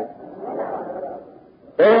တယ်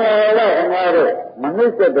ဘယ်လိုလဲခင်ဗျားတို့မနှိ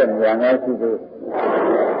မ့်သက်တဲ့နေရာများရှိသေး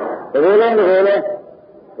တယ်ဒီလိုလဲဘ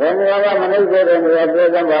ယ်နေရာကမနှိမ့်သက်တဲ့နေရာပြော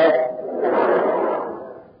စမ်းပါ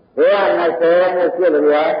ဘယ်ဟာနဲ့ဆောင်းလို့ဖြစ်လို့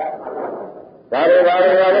ရဒါတွေပါ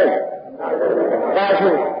လေဒါရှိ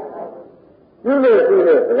ပြုလို့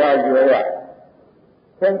ဒါကြွယ်ရ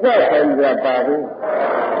သင်္ကြန်ဆိုင်ကြပါဘူး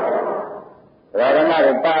ဒါရမ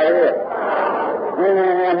တွေပါရဲ့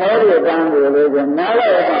မောရီတန်းကိုလေနားလို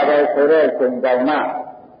က်မှာပဲဆိုတဲ့ချိန်တောင်မှ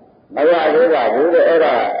မရသေးပါဘူးတဲ့အဲ့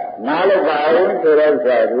ဒါနားလိုက်ပါဦးဆိုတော့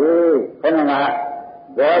ဆိုပြီးခဏက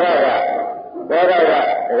ဒေါရ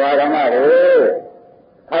ကဓမ္မတွေ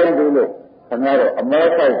ခိုင်းပြီးလို့ခင်ဗျားတို့အမော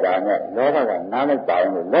ဆိုင်တာနဲ့လောဘကနားလိုက်ပါအော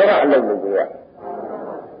င်လို့လောဘအလုပ်လုပ်ကြရ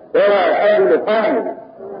ဒေါရအဲ့ဒီလိုဖမ်းနေ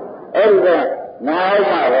အဲ့ဒီကနား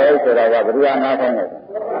မှပဲဆိုတာကဘုရားနားခိုင်းတယ်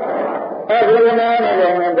အဲ့ဒီနားနဲ့လ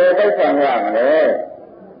ည်းဘယ်သိဆောင်ရမလဲ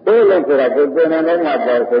ဒီလိုဆိုတာကိုယ်နဲ့လည်းမှ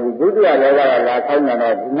ပေါ်ဆိုပြီးဒုတိယလောဘကလာခိုင်းတယ်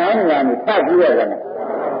တော့နားညာနေဖတ်ပြီးရတယ်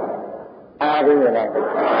အားရလားဘ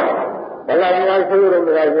ယ်လိုလဲဆိုလို့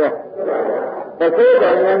ပြောတချို့ကဉာ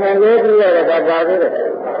ဏ်နဲ့လေးပြီးရတာပါသေးတယ်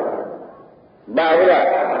ပါဘူးလား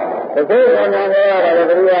တချို့ကဉာဏ်နဲ့ရတယ်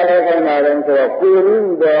ဘုရားလည်းခိုင်းတာလည်းဆိုတော့ကိုယ်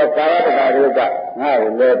ပြီးတော့ကာယတကာတွေကငါ့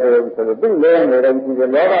ကိုလဲပို့ဆိုလို့သူ့လဲနေတယ်ဒီ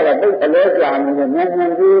လောဘကတိတ်အလဲကြာနေတယ်ဉာဏ်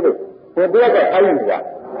နဲ့ပြီးလို့ဒီတက်ကခိုင်းနေတာ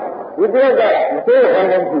ဒီတက်ကမသိအောင်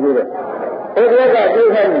ကြည့်လို့ဒီတက်ကသိ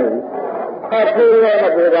ခိုင်းနေအဖေရောမ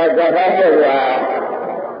ပြေတာဇာတ်နဲ့ရာ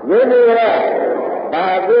ဒီလိုကဘာ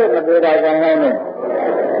ကိုမပြေတာကောင်းကောင်းနဲ့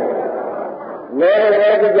လဲလဲ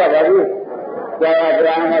ကြပါဘူးကြာ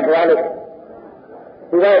ကြာနဲ့တွားလို့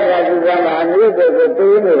ဒီတော့ကြာကြာမှာအနည်းကိုသိ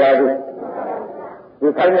နေပါဘူးဒီ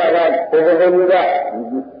ခိုင်းတာကဘယ်လိုလဲက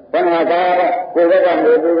ဘယ်မှာသာကိုယ်က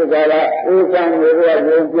နေပြီးကြလားအေးချမ်းနေရရ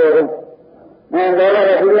င်ပြောဦးမင်းတော့လ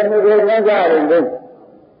ည်းဒီလိုမျိုးကိုနှမ်းကြတယ်လို့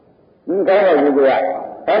ဒီကောင်းတယ်ဒီက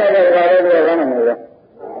အဲ့ဒါလည်းဘာလို့ပြောရမလဲ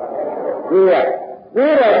ဒီကဒီ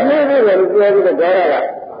တော့မြည်ပြီးလို့ပြောပြီးတော့ကြားရတာ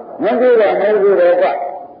မင်းကြီးတော့မင်းကြီးတော့က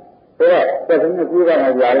ဆိုတော့သက်သမီးကြီးကလ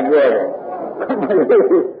ည်းကြားလို့ပြောတယ်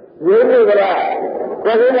ရင်းနေကြလားသ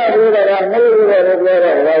က်သမီးကပြောတာကမင်းကြီးတော့ပြော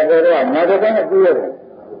တော့ဘာဆိုတော့မတော်တဲ့ကြည့်ရတယ်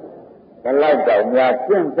ဘလောက်တောင်များ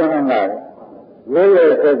ပြင်းပြင်းလာရိုး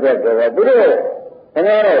ရိုးဆက်ဆက်တော့သူတို့ခင်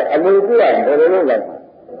ဗျားတို့အမှုပြရတယ်ဘယ်လိုလုပ်လဲ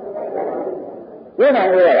ပြင်းနိုင်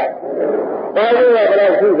ရလားဘာလို့လဲဘယ်လို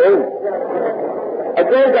ရှိလဲအ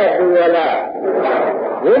ကျိုးကပြရလား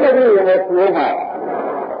ဝိမတိရမယ်ပြောမှာ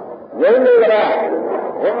ရင်းနေကြလား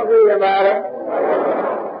ဝိမတိရမှာလဲ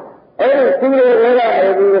အဲ့ဒီသူတွေကနေ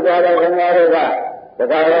ပြီးကြတာခင်ဗျားတို့က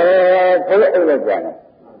ဒါကလည်းဖိတ်အိတ်လိုက်ကြတယ်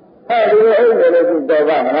အဲဒီအိမ်တွေလို့သူတော်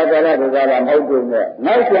ကမနာကြလားဒီကလာမဟုတ်ဘူးနဲ့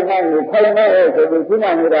နောက်ကျန်ကနေခိုင်နေရဲ့ဆိုပြီးခုန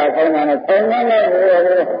နေတာခိုင်နေခိုင်နေနေရတ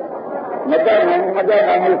ယ်မတတ်နိုင်ဘူး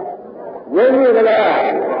ရင်းနေကြလား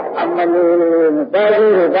အမလို့ပါ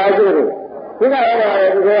ကြည့်တယ်ခုနကလ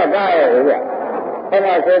ည်းဒီကပါရဲ့ဗျခဏ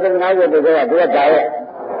ဆိုတဲ့90တကယ်ကဒီကတာရဲ့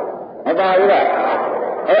မပါဘူးလား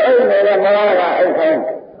အဲ့နေလည်းမလားကအဲ့ဆိုင်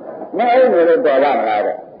မအဲ့နေလို့တော်လာမလား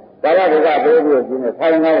တဲ့ဒါကဒီကဘေးပြီးနေခို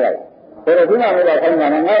င်နေလိုက်ဆိုတော့ခုနကလည်းခိုင်နေ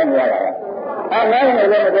ငါ့နေရတာငါ့နေ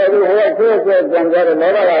လည်းမတော်ဘူးဟိုကျိုးကျကြံကြတယ်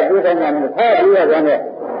လောဘကကျိုးဆိုင်နေတယ်ထားပြီးရတယ်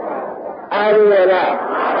အာရရလား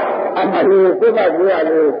အမလို့စိတ်ကကြည့်ရ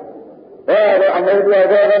လို့အမေပြော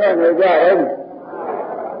တော့လည်းနေကြတယ်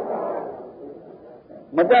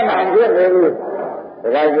မတတ်နိုင်ဘူးလေ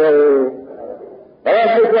ဒါကြိုဘာ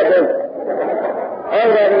ဖြစ်ခဲ့တယ်အဲ့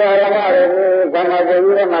ဒါကရမတွေကံက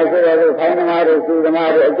ကြီးနဲ့မှဆိုရလို့ခိုင်းသမားတွေစီသ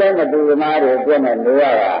မားတွေအကျဉ်းမတူသမားတွေပြည့်နေနေရ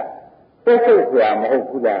တာသိစိတ်စရာမဟုတ်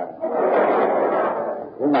ဘူးလား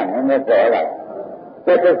ဒီမှာနည်းနည်းပေါ်လာ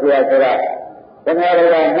သိစိတ်စရာဆိုတာသမားတွေ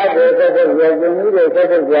ကငတ်တယ်သိစိတ်ရည်ရှင်ကြီးတွေသိ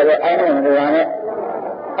စိတ်စရာတွေအောင်းနေတယ်နဲ့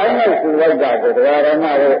အောင်းနေစီလိုက်တာဆိုတရားရမ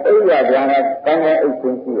တွေအိပ်ရပြန်တဲ့ကောင်းတဲ့အိပ်ရှ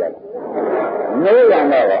င်ရှိရတယ်နေရတော့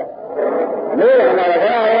နေရတော့ဘာ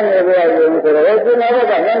လဲနေပြရရင်ဆိုတော့ဒီမှာ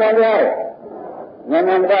ကနန်းနန်းပြရတယ်နန်းန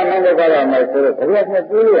န်းကနန်းကရမယ်ဆိုတော့ဘယ်နဲ့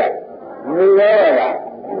ပြေးရနေရတာ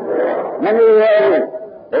မနေရဘူး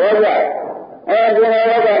ဘောကြအဲဒီမှာ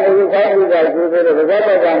ကနေခိုင်းပြီးတော့ဒီလိုဘဂဝ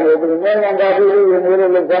တ်ကနေပြီးနန်းနန်းကပြီးနေ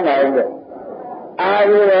လို့လုပ်ကြမှာလေအာ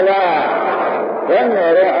ရရလားဘယ်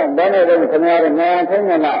နဲ့တော့ဘယ်နဲ့တော့ခင်ဗျားတို့နားထိုင်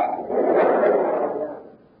နေလား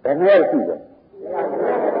ဘယ်နဲ့ရှိတယ်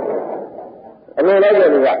အလိုလိုက်တယ်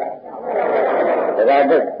ကဒါက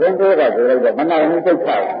တော့သင်္ဘောကဆိုလိုက်တော့မနိုင်ဘူးစိတ်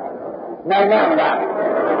ချနိုင်မှာမလား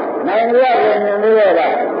နိုင်ရရင်မြင်လို့ရတာ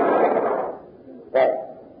ဆ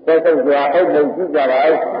က်ဆက်ကြအုပ်လို့ကြည့်ကြပါ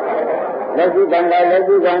ဦးလက်ရှိကံကဆက်ဆက်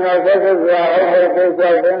ကြအုပ်လို့သိချ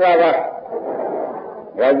င်သင်္ကာပါ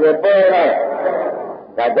ဒါကြပေါ်လာ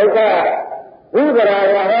ဒါဒုက္ခဝိပရာ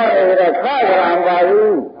ယဟောနေတဲ့ခါကြံပါ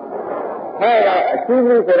ဘူးခါကအရှိ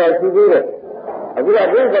ကြီးဆိုတော့ရှိသေးတယ်အခုက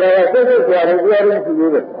ဒီကရစိတ်စိတ်ကြရတယ်ကြရတယ်ရှိ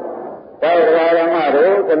သေးတယ်ဒါကဘာမှမဟု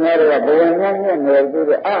တ်ခင်ဗျားတို့ကဘဝနဲ့နဲ့နေပြီး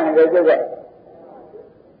တော့အားနေကြတယ်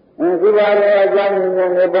ဒီပါရအကြောင်းည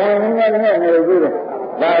နေဘဝနဲ့နဲ့နေပြီးတော့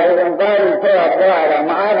ဒါကပါရီဆက်သွားတာ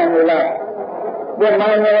မအားနိုင်ဘူးလားပြမ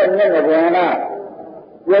နဲ့နဲ့ဘဝနာ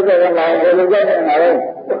ပြောကြရလာတယ်လို့ပြောနေတာလေ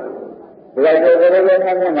ဒီလိုနဲ့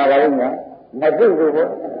နဲ့မှာပါလို့မသိဘူးပေါ့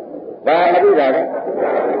ဘာမသိတာလဲ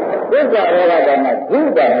သစ္စာရောကမှဘု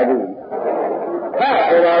ရားမသိခါ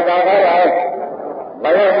ဆိုတာကာကားပါဘ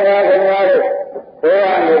ယ်လိုများခင်ဗျားတို့ဘယ်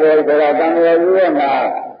ကနေလဲဆိုတာတန်ត្រာကြီးရဲ့မှာ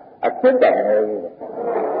အဖြစ်တတ်နေဘူး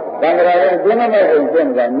တန်ត្រာရဲ့ကျင်းမဲ့ပုံကျ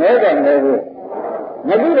င်းတာနဲတယ်နဲဘူးမ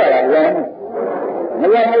သိတာကလမ်းမ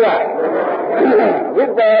ရဘူးဝိ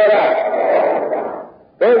ပ္ပယ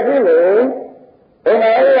ဘယ်ရှိလို့ဘယ်မှာ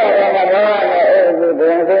ရတာကဘာနဲ့အဲ့ဒီဘ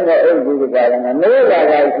ယ်ဆုံးတဲ့အဲ့ဒီကလည်းနေလာ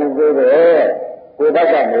တာရှိသေးတယ်ကိုယ်ဘက်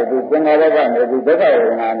ကနေပြီးကျင်တော်ဘက်ကနေပြီးဒုက္ခဝေ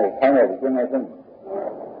ဒနာနဲ့ဆောင်းရပြီးကျင်နေဆုံး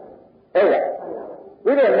ဟုတ်လား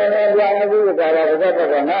ဒီလိုနည်းနည်းပြန်ပြီးကြတာဘယ်ဘက်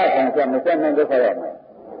ကငါအဆင်ဆက်မဆက်နိုင်ဒုက္ခရမယ်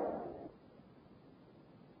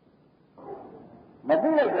မသိ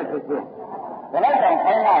လိုက်တဲ့ဖြစ်ဖြစ်ဘယ်တော့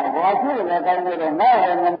ခိုင်းလာဘာရှိလဲတိုင်းလို့ငါလ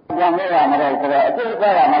ည်းပြန်လို့ရမှာတော့ဆိုတော့အကျိုးက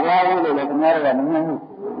မကြဘူးလို့လည်းခင်ဗျားတို့ကမမြင်ဘူး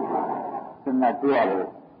သူကတွေ့ရတယ်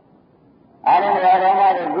အားလုံးရောတော့မှ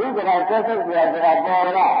ဒီကနေ့ဆက်ဆက်ပြရတာပေါ်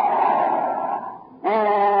လာအဲ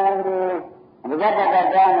ဒီဘက်က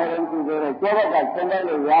ကြားနေရင်ကြည့်ကြတယ်ကျောဘက်ကဆင်းတယ်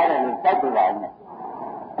လို့ရတယ်လို့စောက်ကြပါဦးမယ်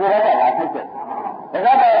ကိုယ်ကလာဆက်ချက်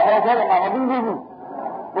ဒါကတော့ခေါ်ချက်မှာမပြီးဘူး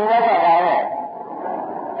ကိုယ်ကလာရဲ့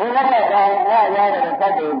ကိုယ်ကလာငါရတယ်စော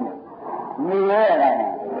က်တယ်မြည်ရတာ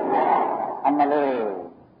အမလေး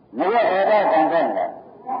မရတော့ဆန်းတယ်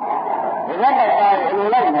ဒီဘက်ကလာအလို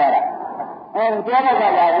လိုက်နေတာကျောဘက်က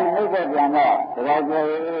လာပြီးနှိမ့်သက်ပြန်တော့ဒါကြွယ်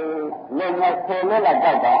လုံနဲ့ဆယ်လက်လော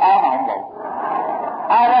က်တော့အားအောင်ပေါ့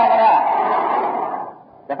အားရမလား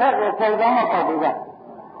တစ်ဖက်ကိုဆယ်ကောင်းတော့ပေါ့ဘူးက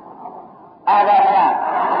အားရမလား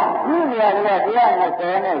ဒီနေရာကတရားနဲ့ဆ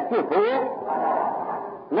ယ်နဲ့ရှိဖို့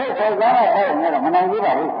လက်ဆယ်ကောင်းတော့ပေါ့နေတော့မနိုင်ဘူး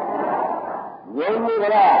ပါဘူးယုံကြည်ကြ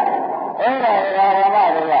လားအဲ့ဒါဓမ္မ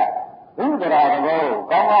တွေကဘုရားတော်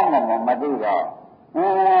ကောင်းကောင်းမသိတော့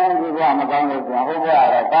ဒီကမကောင်းလို့ပြန်ဟိုဘက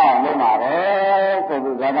တော့ကောင်းလို့မှာပဲဆို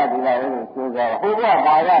ပြီးဇာတ်တရားလေးကိုပြောကြဟိုဘက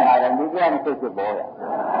ပါရလာတယ်ဒီကမသိဖြစ်ပေါ်ရ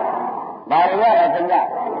ဘာရရလဲခင်ဗျ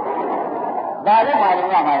ဘာလို့ပါလို့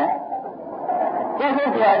ရမှာလဲသိသိ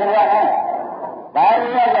ကြရတယ်ဘာရ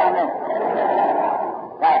ရကြမယ်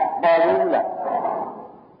ဒါပေါ်ဘူးလား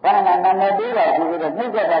ဘာမှမမပြီးတော့ဒီလိုနှိ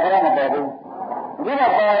မ့်ကြတာကလည်းမပေါ်ဘူးဒီ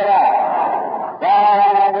တော့ပေါ်ရဒါ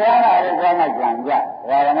တရားနာလေးကောင်းမှကြံကြ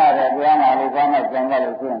ဒါကလည်းတရားနာလေးကောင်းမှကြံကြ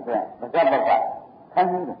လို့ရှိရင်ပါဇက်ဘက်ကခန်း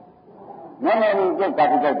ကြီးတယ်နည်းနည်းလေးကြိတ်တာ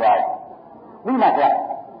ကြိတ်သွားပြီးမှကြာ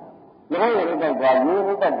ရိုးရိုးကြိတ်သွားရိုး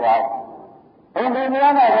ရိုးကြိတ်သွားဘယ်လိုတ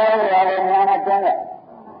ရားနာလဲရတယ်ညာနဲ့ကျန်းတယ်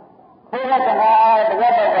ခိုးကတနာတက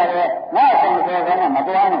ယ်တော့ကြတယ်ငါ့အဆုံးဆိုတော့မ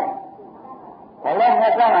သွားနဲ့ဘယ်လိုမှ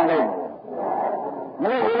စမ်းနိုင်လို့မ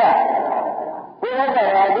လို့ဘူးလားဒီဘက်က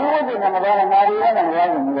ဒီဝိသေနမတော်နာရီနဲ့မရ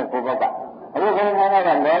ဘူးလို့ကိုဘက်ကအခုခင်းနေတာက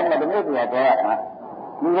လည်းတမျိုးတရားတော်ရမှာ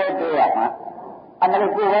ဒီလိုတွေ့ရမှာအမ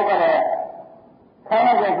လို့ကိုဘက်ကလည်းခေါင်း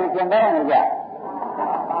နဲ့ကျင်တယ်နေကြ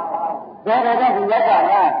တော်တော်ကဒီရက်ကလား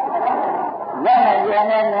လက်နဲ့ကြံ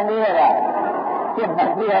နေနေရတာဖြစ်မှ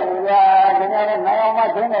ပြရပါဒီနေ့လည်းနိုင်အောင်မ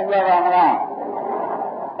သိနေကြပါမလား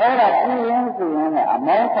အဲ့ဒါပြင်းရင်ဆိုရင်လည်းအ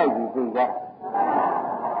မောဆိုင်ကြီးသိကြ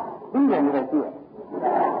ပြီးတယ်လို့ရှိ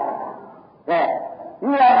ရဲ့ဒီ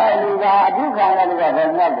ရတဲ့လူကအဓိကံလည်းကဘယ်နဲ့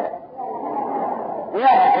လဲဒီရ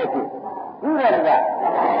တဲ့ဖြစ်ဒီရတဲ့ကဒါ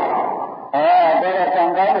ကံ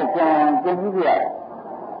ကောင်းကိုကြံပြီးပြရ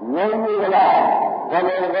ငြိမ်းပြီလားဘယ်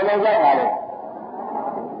လိုရောက်ပါလဲ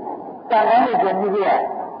ကံကောင်းကိုကြံပြီးပြရ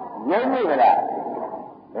ငြိမ်းပြီလား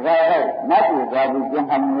ဒါကတော့မတ်ပြည်သွားပြီးပြန်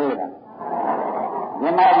ဟန်နေတာမြ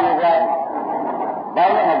န်မာပြည်ကဘာ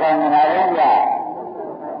လို့မကောင်းနေတာလဲဗျာ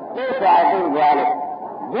သိစာသိကြလို့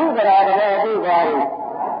ဒီကရာတော်သိကြလို့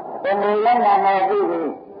တမီလည်းနာမသိ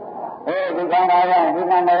ဘူးဒီကံတော်ကဒီ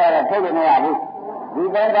ကံတော်ကထုတ်လို့မရဘူးဒီ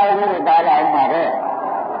ကံတော်ကိုတားလာအောင်ပါပဲ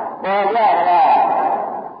ပေါ်ကြလား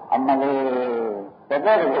အမလေးတက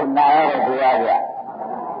ယ်ကိုနာရတဲ့တရားဗျာ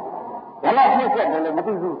ဘယ်လောက်ဖြစ်ချက်တယ်လို့မ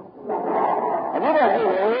သိဘူးအခုတော့ရှိ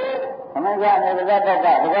တယ်အမှန်ကလည်းတကယ်တော့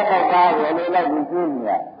ကားရယ်လို့လိုက်ပြီးရှင်းနေ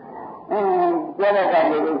ရပြောတော့က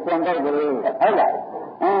လည်းစံတော့ကလေးဟုတ်လား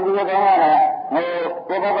ဒီလိုကောင်ကတော့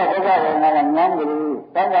ကိုဘကဒုက္ခဝေဒနာကညောင်းကလေး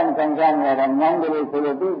တောင်းတဆန်းဆန်းနေတာညောင်းကလေးဆို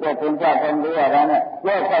လို့ပြီးတော့သင်္ချာပုံပေးရတာနဲ့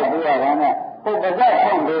ပြောက်ဆိုင်ပေးရတာနဲ့ကိုပဇက်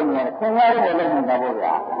ဆောင်ပေးနေတယ်ခင်ဗျားတို့လည်းလုပ်နေတာပေါ့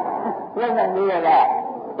ဗျာပြည့်နေပြီလား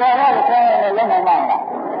တော်တော့ဆန်းရတယ်လုံးမမှန်လား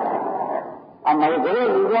အမေကလေး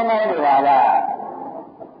လူကောင်းနေပါလား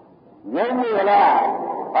ရင်းပြီလား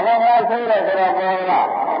ဘယ်လိုမှဆိုးတယ်ဆိုတော့ပေါ်လား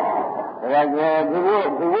ဒါကြဒီလို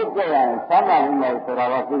ကြည့်ရင်ဆမ်းပါလိမ့်မယ်ဆိုတော့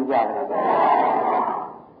သိကြတယ်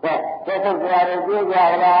ကဲသုတ်တရားတွေကြည့်ကြ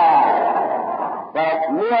လားဒါ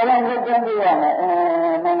မြေလည်းသိကြည့်ရမယ်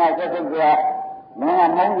မင်းကသုတ်တရားမင်းက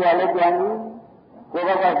မုန်းကြလို့ပြန်ပြီကိုယ်ဘ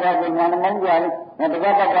က်ကစားကြညာမုန်းကြလို့တက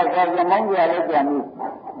ယ်ဘက်ကစားကြမုန်းကြလို့ပြန်ပြီ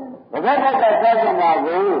တကယ်ဘက်ကစားကြညာ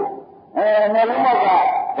ကိုနေလုံးဘက်က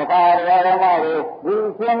တခါရမတွေဒီ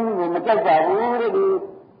ရှင်းကိုမကြောက်ကြဘူးတဲ့ဒီ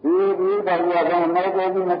တော်ရကမဲကို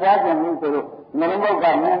ဒီမသားကြဘူးဆိုလို့ငလုံးဘုတ်က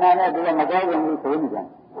မင်းနာနဲ့ဒီမသားကြဘူးဆိုနေကြ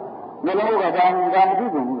ငလုံးဘုတ်ကဒါမကြည့်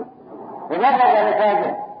ဘူးဒါကလည်းသားကြ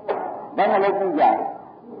ဘယ်နဲ့လဲကြည့်ကြ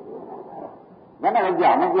ဘယ်နဲ့လဲကြ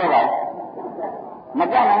မပြောပါဘူးမ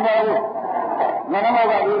ကြောက်နိုင်ဘူးငလုံးဘုတ်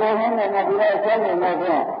ကဒီလိုဟင်းနေနေဒီလိုဆဲနေနေ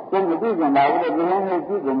ဆိုကျုံမကြည့်ကြပါဘူးလေဒီဟင်းကို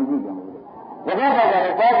ကြည့်ကြမကြည့်ကြဘူးဒါကလည်း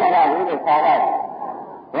သားကြဘူးလို့ခါရတယ်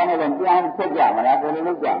ဘယ်နဲ့လဲပြန်ဆက်ကြမလားဘယ်လို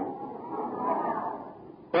လုပ်ကြ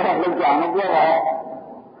လဲဘယ်လိုလုပ်ကြမပြောပါဘူး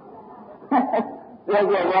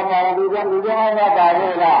ပြောကြပါဦးဒီကမပါ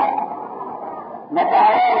ဘူးလားမပါ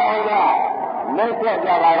ဘူးလားလက်ဆက်ကြ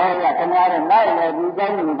ပါတော့ဗျခင်ဗျားတို့နိုင်လေဒီတို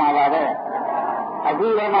င်းနေမှာပါပဲအခု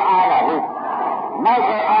လည်းမအားပါဘူးနောက်က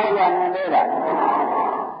အားရနေလေတာဒါ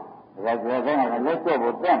ကြွယ်ကလည်းလက်ဆက်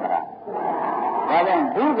ဖို့တင့်မလားဒါကြောင့်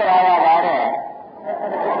ဒုက္ခရာပါတော့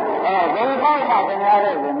ဘယ်ကောက်မှခင်ဗျား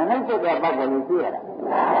တို့ကမနှိမ့်တဲ့ပတ်ကိုရှိရတာ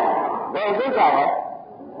ဘယ်ဒုက္ခရော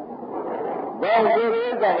ဘယ်ဒီရိ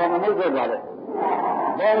ကကမနှိမ့်တဲ့တယ်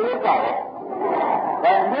ဘယ်ရိကရောဘ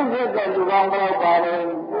ယ်နှိမ့်တဲ့လူကောင်းတော့ပါလဲ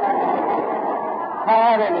ခါရ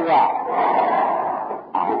တဲ့လူက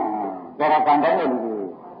တော်ကံတဲ့လူ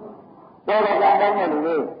တွေတော်ကံတဲ့လူ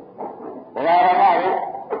တွေဘုရားရမတွေ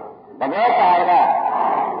ဘဂဝတာရ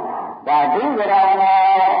ဒါဒုက္ခရာနာ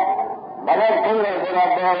ဘယ်လိုသိလဲဆိုတော့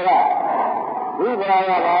တော်ကဒုက္ခရာ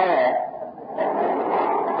ရပါရဲ့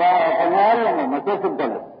ဒါခဏလေးမစွတ်စွတ်တ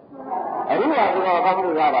ယ်အရိယာကတော့ကောင်း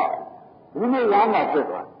လို့ရတော့ဒီနေ့ရမ်းမှာဖြစ်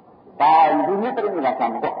သွားဒါဒီနေ့တည်းကဆံ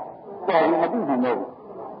တော့တော်ရင်မသိနိုင်တော့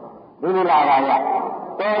ဘူးဒီလိုလာပါရတော်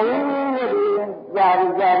ရင်ဒီကြာ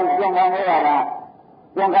ပြီးကြံခံခဲ့ရတာ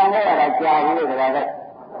ကြာပြီးတော့ဒါကတော်ရ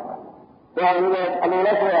င်အလိုလ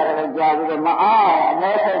က်ဆွဲရတယ်ကြာပြီးတော့မအားအ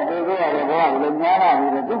မဲဆက်ပြီးခဲ့ရတယ်ဘောကလည်းများလာ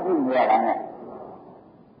ပြီးတော့သိကြည့်နေရတာနဲ့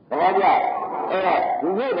ဘာကြအဲ့ဒါဒီ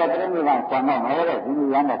နေ့တော့တည်းကဆံတော့မဲတဲ့ဒီနေ့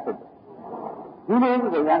ရမ်းမှာဖြစ်ဒီလို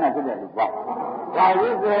မျိုးရဟနာဖြစ်တယ်လို့ပေါ့။ဒါရု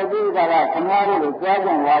ပ်ကိုကြည့်တာကခင်ဗျားတို့ကိုကြား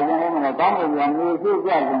ကြံဝါကြံလို့မလို့တောင်းလို့ရမျိုးရှိကြ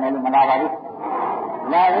ကြတယ်လို့မလာပါဘူး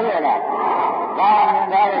။လာရလား။ဒါမှမ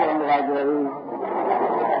ဟုတ်လည်းမလာကြဘူး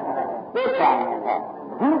။သိတာက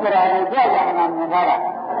ဒီကရာကိုကြားကြံတာမြင်တာက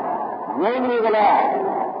ငြိမ်းနေကြလား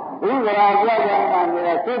။ဒီကရာကြားကြံတာမြင်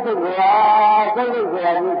တဲ့စိတ်စိတ်ကစိတ်ကြီးဆို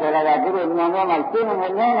တာကသူတို့ဉာဏ်ပေါ်မှာရှင်းနေ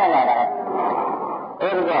နေလာတာ။အဲ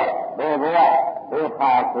ဒီတော့ဘယ်ဘယ်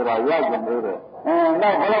ဖာဆိုတော့ရောက်ကြနေတယ်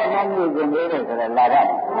နောက်ဘယ်လိုမှမမြင်ကြနေတယ်ဆိုတော့လာတယ်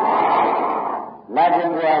လာကြင်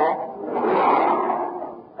ကြရော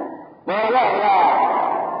ပေါ်လာလား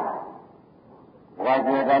ဘာကြ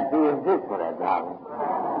တဲ့သူစစ်ဆိုတာဒါပဲ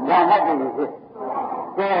ဒါမှတည်းစစ်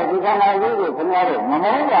ကဲဒီကလာကြီးကိုခင်ဗျားတို့မ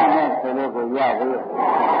မောင်းပါနဲ့ဆိုလို့ကိုရသေးတယ်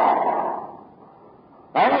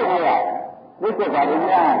ဘာလို့လဲဒီစစ်တာရင်း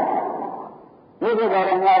များဒီစစ်တာရ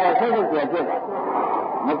င်းများတော့ဆက်စစ်ပြဖြစ်တာ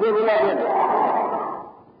မဖြစ်ဘူးလားဖြစ်တယ်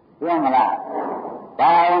ပြောမလား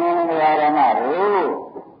ဘာဝင်နေရဓမ္မတို့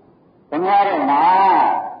ခင်ဗျားတို့မှာ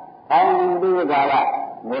ခိုင်းပြီးကြတာ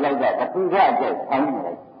နေလိုက်တော့ပတိကကျခိုင်းနေ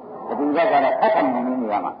လိုက်ပတိကကတော့အခက်ခံနေ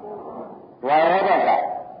ရမှာဝါရဒက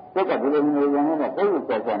စိတ်ကဒီလိုနေရင်လည်းသိလို့ဆ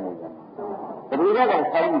က်ဆက်နေတယ်ပတိကက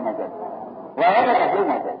ခိုင်းနေမှာကျဝါရဒကသိ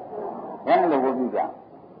နေတယ်ဘယ်လိုလုပ်ကြတော့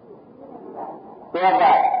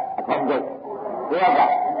အခက်ကျတော့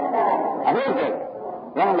အဖြစ်ကျ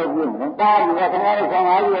ဘယ်လိုပြုလဲတားပြီးတော့ခင်ဗျားတို့ဆောင်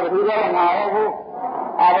အားကြီးပတိကငါဟုတ်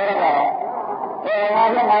အားရတော့ငါ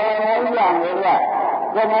လည်းငါလည်းဥပ္ပါနေလား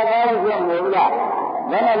ဘယ်မှာလဲပြနေလား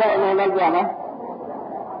ဘယ်နဲ့လဲအလိုလိုက်ကြမယ်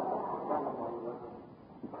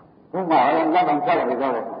ဘုမလည်းလက်ခံချက်ရ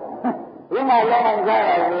တော့ဘုမလက်ခံချက်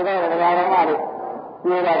ရတော့ဒကာတော်မတို့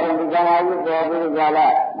ပြေတာကဒီကမာကြီးပေါ်ပြီးကြ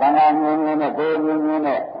လားဘင်္ဂါမျိုးမျိုးနဲ့ဘိုးမျိုးမျိုး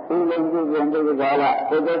နဲ့ဒီလိုကြည့်ရင်ဒီကြလား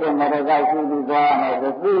ဒီတဲ့မရကရှိပြီးသွားမယ်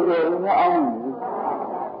ဒီလိုမျိုးအောင်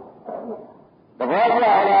တဘောပြရ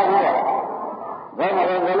တာကဘယ်မှာ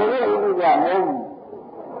လဲဘယ်လိုလုပ်ကြမလဲ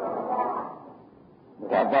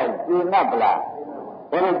ဒါတော့ကျင့်တ်ပလား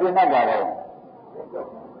ဘယ်လိုကျင့်တ်ပါလဲ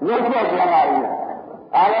ရုပ်ချက်ပြန်လာပြီ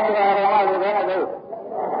အာရမဏရမလို့လည်းတော့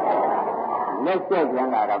လက်ချက်ပြန်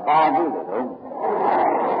လာတာဘာကြည့်လို့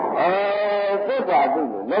သစ္စာကြည့်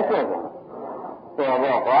လို့လက်ချက်ပြန်တော်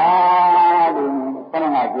တော့ကွာဒီခဏ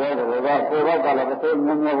ကပြောတယ်တော့ကိုယ်ဘက်ကလည်းတစ်သေး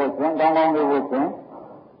မျိုးမျိုးကိုသင်ကောင်းကောင်းလို့သင်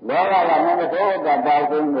လောကကလည်းမတော်တာတောင်း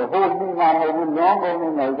ခြင်းကိုဟိုပြီးမှမဟုတ်ဘူးလောကုန်နေ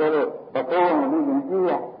တယ်ဆိုတော့တကိုယ်ကိုလူကြီး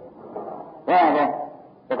ရဟုတ်တယ်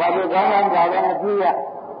တခါကျကောင်းကောင်းကြတယ်မကြည့်ရ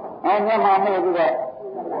အဲ့ညမှာမို့ပြီးတော့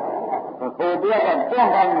ဟိုတည်းကပြန်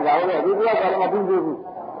ကောင်းနေတာဟုတ်တယ်ဒီတည်းကလည်းမပြီးဘူး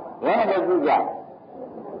ဘယ်နဲ့ကြည့်ကြ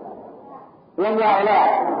ပြန်ကြ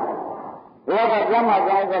လားလောကကျမ်းမှာ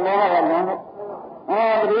ကြောင်းကလောကကလုံး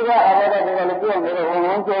ဒီကအရတဲ့ကလည်းပြောနေတယ်ဝင်ဝ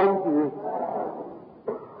င်ကြောင်းရှိ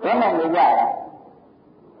ဘယ်နဲ့နေကြလဲ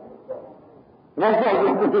လက်ဆက်ကြ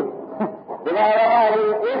ည့်ဒီမှာလ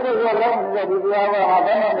ည်းအေးစိတ်ကလုံးနေတဲ့ဒီတရားကဘ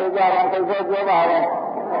ယ်နဲ့နေကြတာသိစေပြောပါလဲ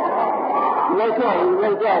လက်ဆက်ပြီး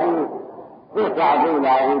သစ္စာပြု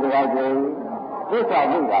လာပြီတကားကျေသစ္စာ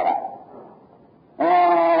ပြုလာတာ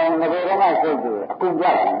ငရေကမှစိတ်တွေအကုန်ပြ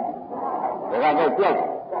တ်တယ်ဒါကတော့ပြတ်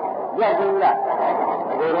ပြီလား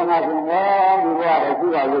ငရေကမှဆိုရင်ဒီဘဝရဲ့ရှိ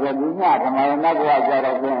ပါလို့ဒီညဓမ္မရဏဘဝကြ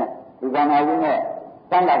တော့ဖြင့်ဒီကံနာကြီးနဲ့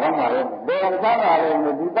သံဃာကောင်းပါလေဘယ်သံဃာလဲ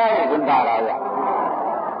ဒီသားရဲ့သင်္ကာလာရ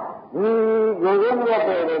ဒီကိုရင်းရ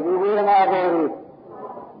တဲ့ဒီဝေဒနာတွေ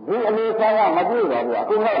ဒီအလေးစားကမပြည့်တော့ဘူးအ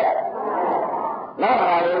ခုလိုက်တာနောက်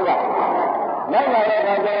ပါလေကနောက်လာတဲ့အ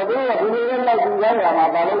ခါကျတော့ဒီလိုလေးလိုက်ပြီးရရမှာ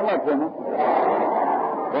ဘာလို့မဖြစ်ဘူး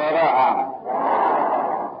ဘောတော့အား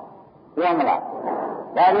ပြောမလား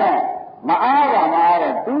ဒါပြန်မအားတော့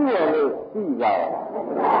ပြီးရလို့ပြီးကြတယ်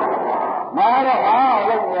မအားတော့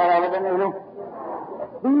လုံးရတာပဲနေလို့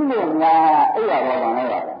ပြီးလို့များအဲ့ရတော့ဝင်ရ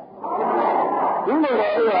တာဒီလို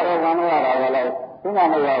တော့အဲ့ရတော့ဝင်ရတာပဲလေသင်္က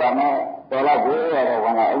န်းရတာနဲ့တော်တော့ဒီရတော့ဝ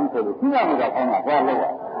င်လာအဲ့ဆိုလို့ပြီးရမှာကောင်းတာပြောလို့ရ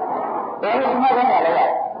တယ်ဒါမှမဟုတ်လည်း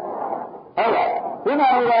ဟုတ်လားဒီမှာ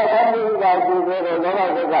ကသံဃာကြီးကကြည့်ကြတယ်လောဘ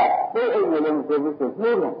စိတ်ကသိအိမ်မျိုးလုံးဆိုပြီးဆို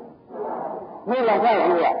နှိုးတယ်နှိုးလာကြ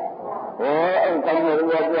ပြီကအဲ့ကောင်းတဲ့လူ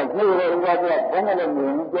တွေကနှိုးတဲ့လူတွေကဘယ်နဲ့လဲမြ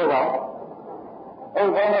င်ပြောပါအဲ့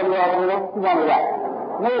ကောင်းတဲ့လူတွေကဘယ်လိုသိကြမလဲ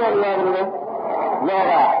နှိုးတဲ့လူတွေကဘယ်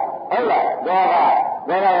လိုလောဘဟုတ်လားဒေါ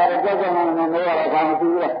သရတဲ့ကြောက်ကြမှမနေရတာဘာမှမရှိ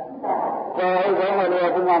ဘူးလေအဲ့ကောင်းတဲ့လူက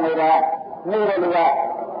သိမှနေတာနှိုးတဲ့လူကလော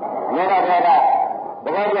ဘဒေါသ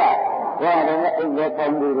ဘာကြဘာလဲအိမ်ကကော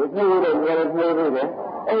င်းတယ်နှိုးတဲ့လူတွေနှိုးတယ်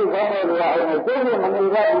အဲ့ကောင်းတဲ့လူကအဲ့ဒါသိနေမနေ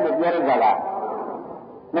ရဘူးလို့ပြောရတာလား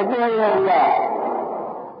မပြောရဘူးလား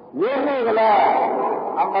ရင်းနေကလား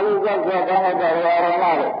အမလေးကြောက်ကြောက်ကောင်းတဲ့ရရမ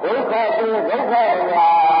လို့ဒုက္ခသိဒုက္ခရ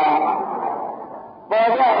ပေါ်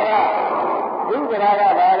ကြလားဒီကရာက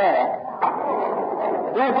ပါလေ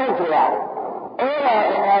ဒီစိတ်ဆိုတာအဲ့ဒါ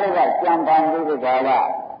ဓမ္မတွေကကြံပန်ပြီးကြတာ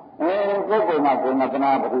ပုဂ္ဂိုလ်မှာကိုယ်မကနာ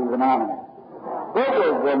ပရိကနာပုဂ္ဂို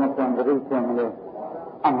လ်ကိုမစံပရိသင်လို့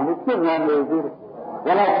အမလေးဖြစ်နေလို့ဒီက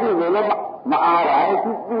လည်းရှိလို့မအားတာ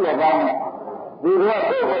ရှိရပါမယ်ဒီတော့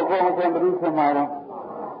ပုဂ္ဂိုလ်ကိုမစံပရိသင်မှာတော့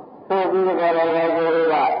ဆိုပြီးကြတယ်ကိုယ်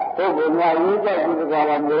ကပုဂ္ဂိုလ်များရေးကြပြီးကြ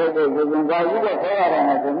တာမျိုးတွေဒီရင်သာကြီးတော့ခေါ်ရတယ်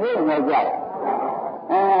နဲ့ဆိုမျိုးနေကြတယ်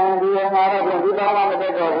ဒီမှာတော့ဒီတော်လာ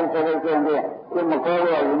တဲ့တော့ဆိုလို့ရှိရင်ဒီမခေါ်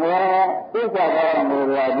ရဘူးနော်သိကြတာမျိုး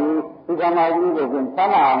တွေဒီကမာကြီးကိုသ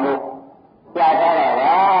မ်းလာလို့ကြာတာ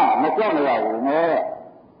လားမကြက်မရဘူးနော်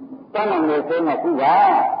တမ်းလို့ဆိုမှခုက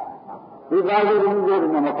ဒီပါဠိလိုမျိုး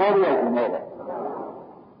တွေမခေါ်ရဘူးနဲ့ဘ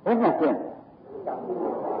ယ်မှာကျင်း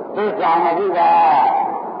သိကြမဘူးက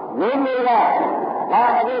ရင်းနေကဘာ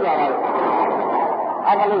မသိပါဘူး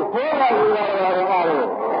အမလို့ဆိုးရယူရတယ်ဓမ္မလို့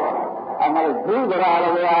အမလို့ဒုဒရာလေ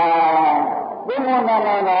ဗျာဒီမနာ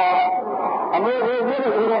နာတော့အမေဒီ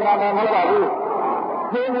လိုနာနာမဟုတ်ပါဘူး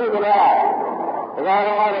သိနေကြလားဒါက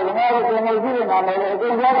ဓမ္မလို့ငါတို့ကိုယ်ကိုကြည့်နေနာမယ်လေအကု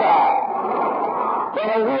န်ရောက်တာကိုယ်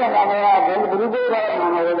ကိုကြည့်နေနာမယ်ကဘယ်လိုပြောရမှာ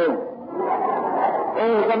လဲလို့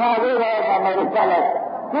ကမာသေးတယ်နာမယ်ကိုဆက်လိုက်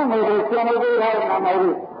သူ့မျိုးကိုသင်နေသေးတယ်နာမယ်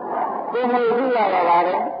ကိုကိုယ်ကိုကြည့်ရတာပါ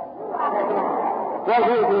လေကျက်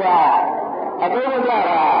ဖြစ်ပြအတူတူကြ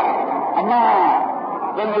တာအမှန်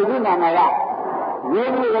ဒီလိုကြည့်နာမှာကရ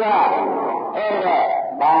င်းပြီကလားအဲ့တော့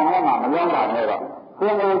ဘာမှမပြောပါနဲ့တော့ကို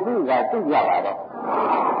ယ်ကိုကြည့်တာသိကြပါတော့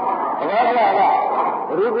ဘာလဲက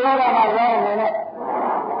ဒီပြောတာမှပြောနေနဲ့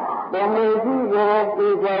ဒီလိုကြည့်ကိုသိ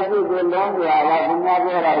ကြကြည့်ကိုလုံးပြတာဒီမှာ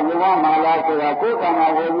ပြောတာယဝမာလာဆိုတာကိုယ်ကံမှာ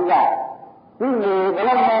ကိုကြီးကဒီလိုဘယ်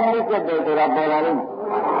လိုမှမဖြစ်တယ်ဆိုတာပေါ်လာလို့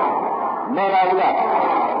မလာဘူးလား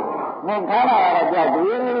မခန္ဓာကတော့ကြောက်ပြီ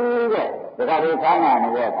တဲ့ဒါကြလေးခန္ဓာနေ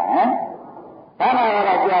တဲ့အခါဟမ်ခန္ဓာက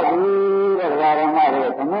တော့ကြောက်ပြီတဲ့ဒါရမတွေ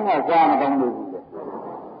သမင်းကကြားမကောင်းလို့ဘူး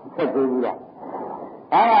ဆက်သေးဘူးလား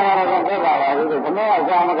ခန္ဓာကတော့သက်ပါပါဘူးတဲ့သမင်းက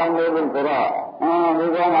ကြားမကောင်းလို့ဆိုတော့ဒီ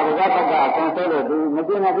ကောင်ကဒါကပတ်အဆုံးလို့ဒီမ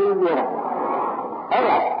ကျင်မပြီးပြောတာဟုတ်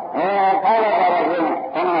လားခါရတာတော့ဖြင့်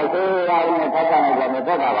ခန္ဓာဆိုးရရင်ဖတ်တာနဲ့လည်းသ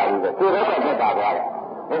က်ပါပါဘူးတဲ့ကိုယ်တော့သက်ပါသွားတ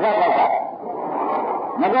ယ်ဒါကပတ်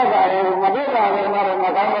မတတ်ပါဘူးမတတ်ပါဘူးမှာတော့မ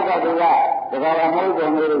ကောင်းတဲ့ကတူကဒါကမဟုတ်တယ်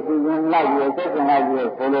လို့စီစဉ်လိုက်ပြီးဆက်စင်လိုက်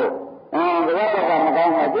ပြီးဆိုလို့ဒါကမကော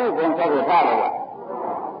င်းဘူးသူ့ကိုဆက်ကိုထားတယ်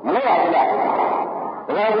မလို့ရဘူးလားဒါ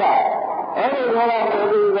ကအဲ့ဒီလိုလားဒီ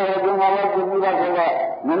လိုဒီမှာလည်းဒီလိုဆိုတော့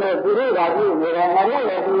မနေ့သူတို့ကကြည့်နေတယ်မလို့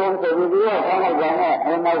လည်းဒီလိုဆိုပြီးဒီကဆောင်းလိုက်ကြတယ်အ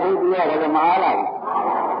မဟုတ်ဘူးရတယ်မအားလား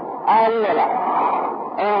အားရလား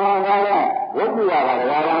ဒါလည်းဝိပ္ပိယပါဒ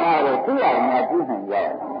ဂါရဏလို့သိရတယ်များသိနိုင်ကြတယ်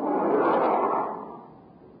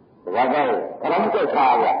ဒါကကရမ်းကျ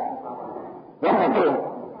စားရဘယ်မှာလဲ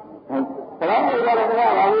ကရမ်းကျစားတော့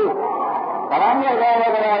ဘာလို့ကရမ်းကျစား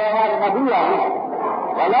တော့ဘာလို့မပြီးရဘူး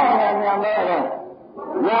ဘာလို့လဲမြန်မဲတော့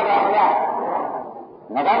ရပါလား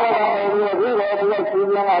ငါကတော့ဒီလိုချင်း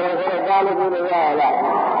ပြန်လာတယ်ဆိုတော့ကြားလို့ပြောရလား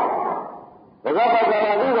ဒါက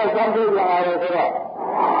တော့ဒီလိုစမ်းကြည့်လာတယ်ဆိုတော့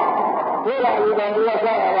ဒီလိုဒီလိုဆ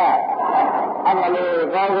က်ရလားအမလေး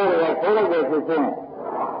ကောင်းလို့ရဆိုလို့ဖြစ်ချင်း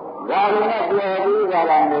ဒါလည်းပြောပြီးကြ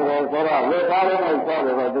လာနေတယ်ဆိုတော့လေသားလေးနဲ့ဆောတ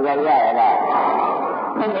ယ်သူကရရလား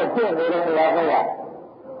မင်းဖြစ်နေတယ်လားခင်ဗျာ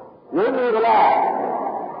ရင်းပြီလား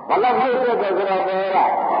ဘလောက်ဖြစ်တယ်ဆိုတော့ပြောရ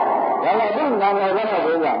ဒါလည်းဒီနာမည်ကတော့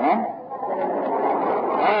ပြောရမယ်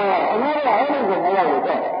အမေကအဲ့ဒီကိုမရောက်ဘူး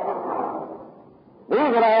တဲ့ဒီ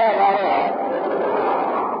ကရာရတာတော့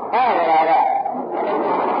အဲ့ဒါက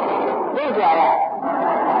သိကြလား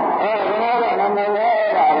ဒီကတော့နာမည်လဲ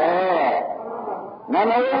တာပဲနာ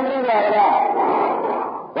မည်ရင်းသိကြလား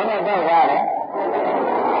ဘယ်နဲ့တော့ကားလဲ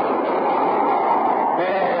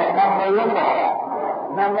နာမည်ရင်းပေါ်တာ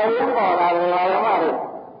နာမည်ရင်းပေါ်တာလေဘာလို့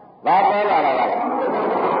ဘာပြောလာတာလဲ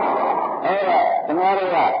အဲ့ဒါကျွန်တော်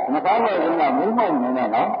တို့ကမကောင်းတဲ့ကိစ္စမူးမို့နေနဲ့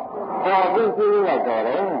နော်ဟောသိသိလိုက်တော့တ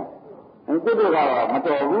ယ်ဒီတို့ကတော့မ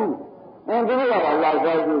တော်ဘူးဒီလိုကတော့ရောက်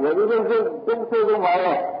သွားပြီဒီလိုသိပါ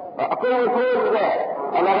ရဲ့အကုန်ဆိုးပြီးတော့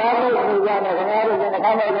အလကားလို့ပြောကြတယ်ခင်ဗျားတို့က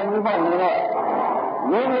ခါမဲ့မူးမို့နေနဲ့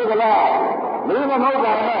မင်းတို့ကလားလူမဟုတ်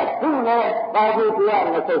တာနဲ့သူ့နဲ့ပါပြီးတရား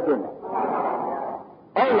မဆက်ဖြစ်နဲ့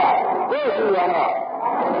ဟုတ်လားကိုယ်ကြည့်ရတော့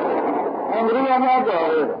အင်္ဂရိယများတော်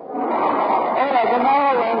လေအဲ့ဒါကမော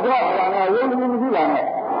ဝင်တော့တာကယုံကြည်မရှိတာနဲ့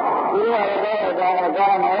ဒီလိုရတော့ဒါကဒါ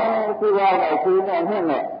နဲ့သူ့ရဲ့အရှိနဲ့နှင်း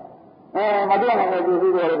နဲ့မပြတ်နိုင်တဲ့ပြည်သူ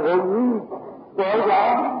တွေဘုံကြီးတော်ကြ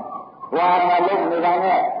ဝါမလုံးနေတာ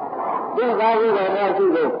နဲ့ဒီကားကြီးတွေနဲ့ရှိ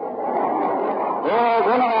လို့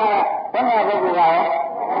ခုနကဘယ်မှာပုဂ္ဂိုလ်ကရော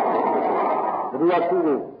ဒီရရှိ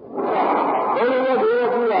လို့ဒီလိုဒီလို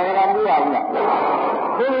ကြည့်ရတာမရဘူးလား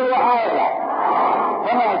ဒီလိုအားရလားဘ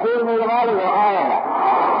ယ်မှာရှိနေသမားတွေကိုအားရလား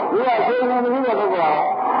ဒီကရှိနေနေတဲ့ပုဂ္ဂိုလ်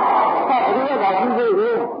ကဒီကဘာကြည့်သေး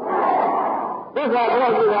လဲသစ္စာပြော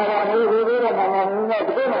ကြည့်တာကနေဒီလိုတဲ့နိုင်ငံနဲ့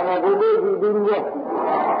ဒီလိုနဲ့ဒီလိုကြည့်ပြီးတော့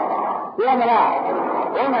ပြောမလား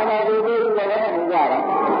ဘယ်မှာလဲဒီလိုလည်းလည်းနေကြတာ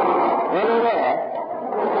ဘယ်လိုလဲ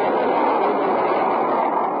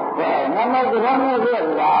နမကရမေပြ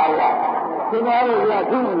လာလားဒီမှာလို့ပြ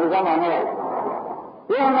သူ့လူကမှနဲ့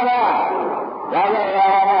ပြောမလားဒါကြရ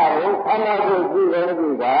တာကိုအနာကိုကြည့်တယ်ကြ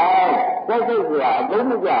ည့်တာစိတ်စိတ်ကအလုံး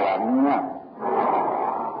မကြတာမြင်ရ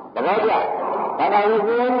တပည့်ကြဒါကလည်း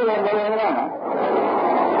ပြောနေတယ်ဘယ်လိုလဲနော်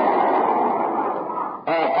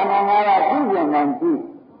ခန္ဓာငါးပါးကြည့်ပြန်မှကြည့်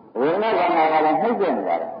ဝိညာဉ်ခန္ဓာကလည်းနှိမ့်ကျနေတ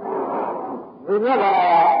ယ်ဒီကခန္ဓာ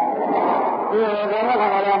ကဒီခန္ဓာ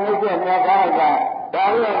ကလည်းနှိမ့်ကျနေကြတာဒါ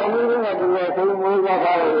ရီကသမီးလေးနဲ့တူတဲ့သိမွေးကြ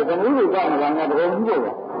တာလေသမီးတွေကလည်းငါတကယ်ကြီးတ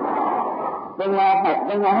ယ်ပညာဟုတ်တ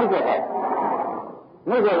ယ်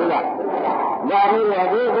မဟုတ်ဘူးလားဒါရီက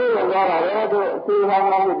ဒီရောက်တာလေသူစီဟောင်း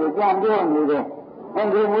လို့သူကြံပြောနေတယ်အဲ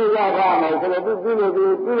ဒီမွေးကြတာမယ်ဆိုတော့သူပြီးလို့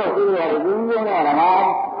ပြီးတော့ပြီးရတယ်ဒီလိုနဲ့လားငါ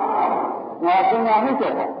ပညာဟုတ်တ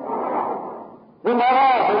ယ်ဒီမှာ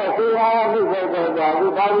ဆိုတော့စီဟောင်းလို့ပြောတော့ဒီ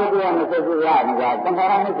ဘာလို့ပြောနေဆက်ပြရမှာသံဃာ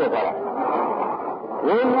နဲ့ဆက်တာ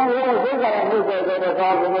ဝိညာဉ်ရဲ့စိတ်ကလည်းမြစ်တဲ့တဲ့ကာ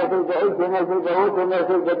ကနဲ့စိတ်တဲ့အိတ်နဲ့စိတ်တဲ့ဟုတ်တဲ့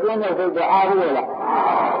စိတ်တဲ့ပြင်းတဲ့စိတ်တဲ့အားရလား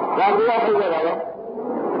ဒါကြည့်ရဖြစ်ကြတာလေ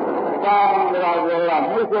သာမရာကျေက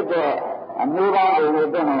မြစ်တဲ့အမျိုးသားတွေကို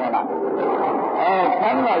ပြနေရလားဆ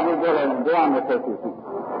န်းလာကြည့်ကြတယ်တရားနဲ့ဆက်ရှိ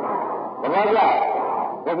ဘာကြ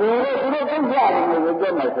တကယ်လို့သူတို့သိကြတယ်လို့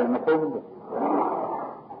ပြောမယ်ဆိုရင်မဆုံးဘူး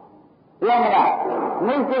ပြောမလား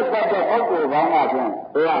မြစ်တဲ့ပုဂ္ဂိုလ်ကောင်းကဖြင့်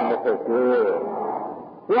တရားနဲ့ဆက်ရှိ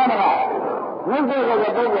ပြောမလားမြစ်တဲ့ပုဂ္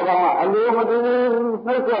ဂိုလ်ကအလိုမတူ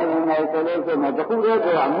နှိမ့်ဆက်နေတယ်ဆိုလို့ရှိရင်တခုတည်းက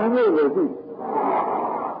အမျိုးမျိုးကိုရှိ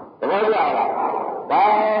တပည့်ကြလားဘာသာ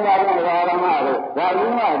တရားဓမ္မတို့ဒါရ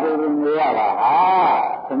င်းမှသူနေရတာဟာ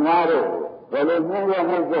သမားတို့ဘယ်လိုနှိမ့်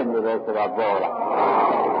ဆက်နေတယ်ဆိုတာပေါ်လာ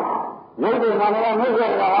ရုပ်ဒီမှာလည်းနှိမ့်ဆ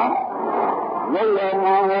က်တာရုပ်လည်း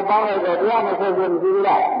နာနဲ့ပေါင်းလိုက်တော့တရားမဆက်ဘူးမရှိဘူး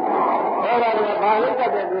လားအဲ့ဒါကဘာလို့တ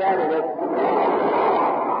တ်တဲ့တရားတွေလဲ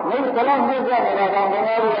မိတ်ကလေးမြစ်ကြနေတာကဘု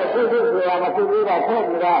ရားရဲ့သိသိဆိုတာမသိသေးတာဆက်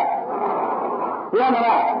နေတာပြောမ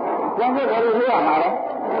လားကျန်တဲ့ဘယ်လိုပြောရမှာလဲ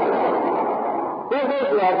သိသိ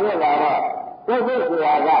ဆိုတာပြောတာတော့သိသိဆို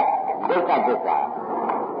တာကဒုက္ခသစ္စာ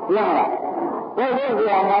ပြောမလားသိသိဆို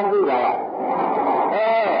တာမှန်းသိတာက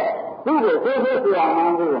သူ့ကိုသိသိဆိုတာမှ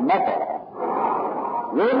န်းသိရမှတ်တယ်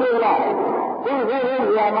လို့လို့လားသိသိ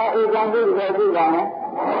ဆိုတာမှဧကံသိတယ်သိတာနဲ့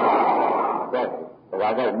ဒါ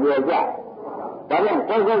ကတော့မြေကြဒါကြောင့်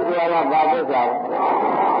စိတ်ဆိုတာကဘာဖြစ်သွား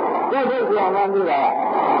လဲစိတ်ဆိုတာမှန်းသိတာ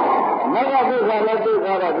မဂ္ဂပိစ္ဆာလည်းသိ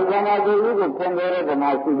သွားတော့ဒီကံနာကိုကြီးကိုဖွင့်ခဲ့တဲ့ဓမ္မ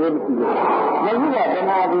ရှိသေးမရှိဘူးမရှိတော့ဓမ္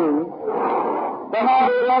မပြီးဓမ္မ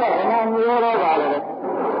ပြီးတော့ဓမ္မမျိုးတော့ပါလေဟုတ်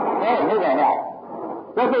ကဲ့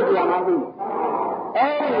စိတ်ဆိုတာမှန်းသိအဲ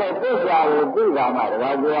ဒီလိုသိကြကိုသိတာမှတက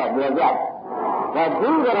ယ်ပြောကြ ဒါဒု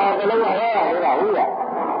က္ခရာကလေးဟောရဘူးလား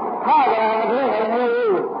ခါကြမဖြစ်နေ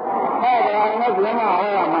ဘူးခါကြမပြင်းမဟော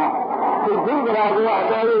ရမှာဒီဒုက္ခရာကအ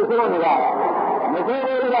တော်လေးဆိုနေတာမသိ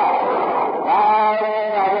ဘူးလားဒါလ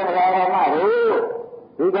ည်းဒါလည်းဓမ္မတို့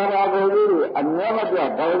ဒီကံအကိုကြီးတွေအမြဲမပြတ်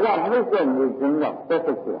ဒါကနှိမ့်ဆက်နေခြင်းကြောင့်တက်ဆ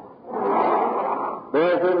က်ဖြစ်ဘ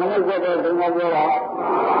ယ်ဆိုမနှိမ့်ဆက်တဲ့သင်္ကပြောတာ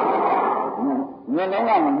မျက်လုံး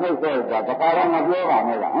ကမနှိမ့်ဆက်တာတခါတော့မပြောပါ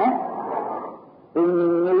နဲ့လားဟမ်ဒီ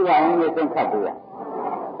မိဘအင်းကိုသင်္ခတ်ပြရ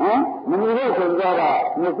ဟမ်မမီလို့ဆိုကြတာ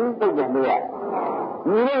မျက်စိပုတ်တယ်လို့ရ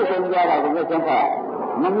မီလို့ဆိုကြတာကိုသင်္ခတ်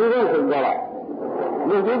မမီလို့ဆိုကြတာ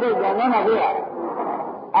မျက်စိပုတ်တယ်မမပြရ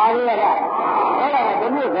အားရတာအဲ့ဒါကဒီ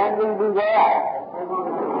နေ့ကံကျင်ပြီးကြရဒါ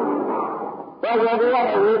ကြောင့်ဒီက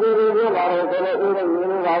နေ့ဝေဒီပြောလာတယ်ဆိုတော့ဦးလေးဝေ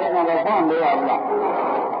ဒီလာတယ်ကတော့ဖန်လို့ရဘူးလား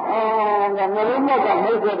ဒါမျိုးလုံးက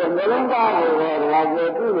မိတ်ဆက်တဲ့မျိုးလုံးသားတွေတော့ဒီကကျေ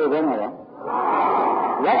ပြုလို့ပဲနော်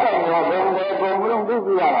လက်ကောင်ကဘယ်လိုပုံလုံးပြု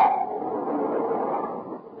ပြရတာ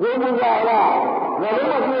ပြုပြရလားမျိုး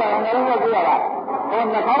လုံးမပြုရမျိုးလုံးမပြုရလား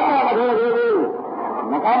နှာခေါင်းကမထိုးဘူး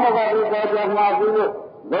နှာခေါင်းကဒီတော့ပြန်มาပြီးလို့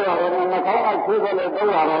ဘယ်လိုလဲနှာခေါင်းကချိုးတယ်လို့ပြော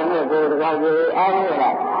ရတယ်နဲ့ဒီကကျေအားရတာ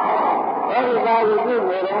အဲ့ဒီကားကိုပြု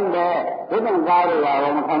နေတော့ဘုဒ္ဓကားတွေ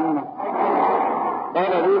ရောမခံဘူးနော်အဲ့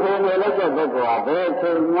ဒါဒီလိုမျိုးလက်ချက်ပုဂ္ဂိုလ်ကဘယ်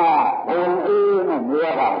ချိန်မှဘုံအေးနဲ့နေရ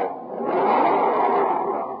တာလဲ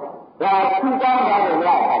ဒါသူတောင်းတာလည်းရ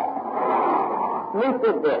တယ်မြစ်စ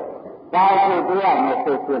စ်တဲ့ဒါကိုတရားမဆ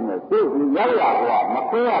က်စင်းနဲ့သူ့ဒီရောက်ရတော့မ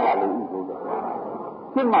ခွဲရတာလို့ဥပ္ပဒေ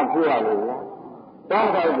ဖြစ်မှဖြစ်ရလို့လားတော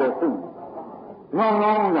င်းတိုင်းကိုသူ့ငေါ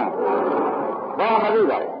ငေါနဲ့ဘာမလို့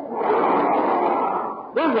လဲ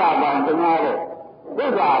ဒုက္ခပံတရားတဲ့ဒု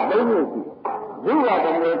က္ခဘိန်းလို့ရှိဒုက္ခ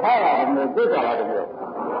တည်းထားရတယ်ဒုက္ခလာတယ်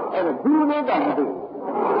အဲ့ဒါဒီလိုကမသိဘူး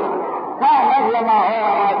ခါမပြမ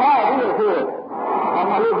ဟောခါဒီလိုဆိုအ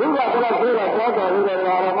မလို့ဒုက္ခကတော့ဆိုတော့ကြောတော်ပြီးတယ်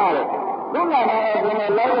ဓမ္မလေဒုက္ခနဲ့ဒီလို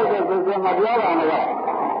လောက်တဲ့ကိုယ်မပြောပါနဲ့တော့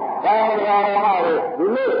ဒါဓမ္မလေဒီ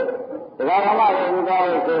လိုဓမ္မလေဒီကား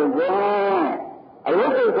ကိုဆိုရင်အယု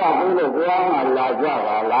ဒ္ဓကပြီးလို့ပြောင်းလာကြ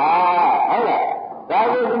ပါလားဟုတ်လားဒါ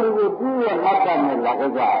ကိုဒီကိုပြည့်ရမှတ်တယ်နဲ့လာကြ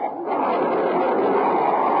တယ်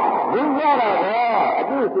ဒီကြတော့အ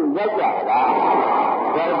တူတူရောက်ကြလားဒါ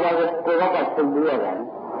ကြောင့်ကိုယ်ကသိနေရတယ်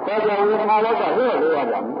ဒါကြောင့်ဝိသမာလောကဟိုလိုရ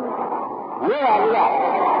တယ်မရဘူးလား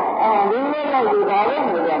ဒီလိုလောက်ဒီဒါလည်း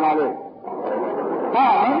နေကြမှာလို့ဟာ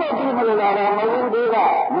မင်းတို့ဒီမလို့လာတော့မဟုတ်သေးက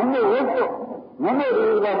မင်းတို့ဝိသုမင်းတို့ဒီ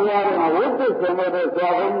ကတရားတွေမှာဝိသုဆင်တဲ့ဇာ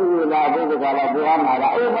ဘုန်းကြီးလာတဲ့ကလာတရားမှာ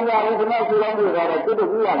လားအေးမရဘူးဒီနေ့ရှိတော်မူတာတော့တိတိ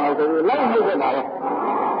ကျရမှာဆိုပြီးလိုက်နေကြတာလေ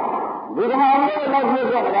ဒီကမှာလည်းလိုက်နေ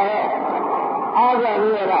ကြတာလေအားကြ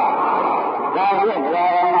ရတာဒါပြည့်ကြ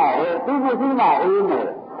ရမှာလေသူကရှိမှအေးနေ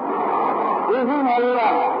ဒီရှိမှလို့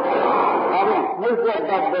လားဒါဖြင့်နှိစ္စ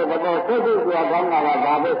တတ်တဲ့ဘတော်သိသိစွာကောင်းတာက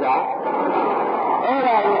ဒါပဲသာအဲ့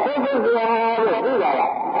ဒါကိုသိသိစွာလို့သိတာ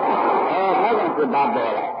လားဘာကြောင့်ဖြစ်ပါ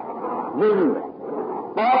တော့လဲသိပြီ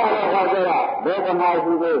ပေါ်လာတဲ့ခါကျတော့ဘယ်ကမာ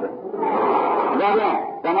ရှိသေးလဲဒါကြောင့်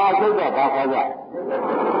ကမာရှိတော့ဘာခေါ်ကြ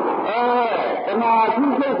ကမာရှိ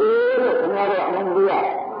ဖြစ်တယ်လို့ခင်ဗျားတို့အမှန်တရား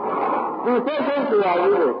ဒီစိတ်စိတ်တရား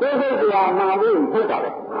ကြီးကိုစိတ်စိတ်တရားနာလို့ဖြစ်တာ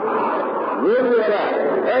လေဒီလိုရ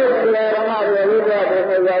အဲ့ဒီဓမ္မရဲ့ဝိပ္ပယ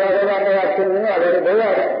ကိုဇာဝဓမ္မနဲ့သင်နေရတယ်ဘယ်ရ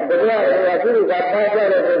တရားရသုရိကထားကြ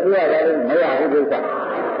တဲ့သူရတယ်မရဘူးကိစ္စ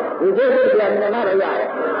ဒီစိတ်စိတ်တရားနာမရရတယ်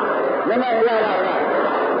နာမရတာက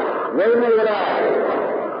ဝိနည်းရတာ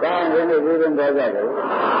ဒါဝင်နေပြီးတော့ကြတယ်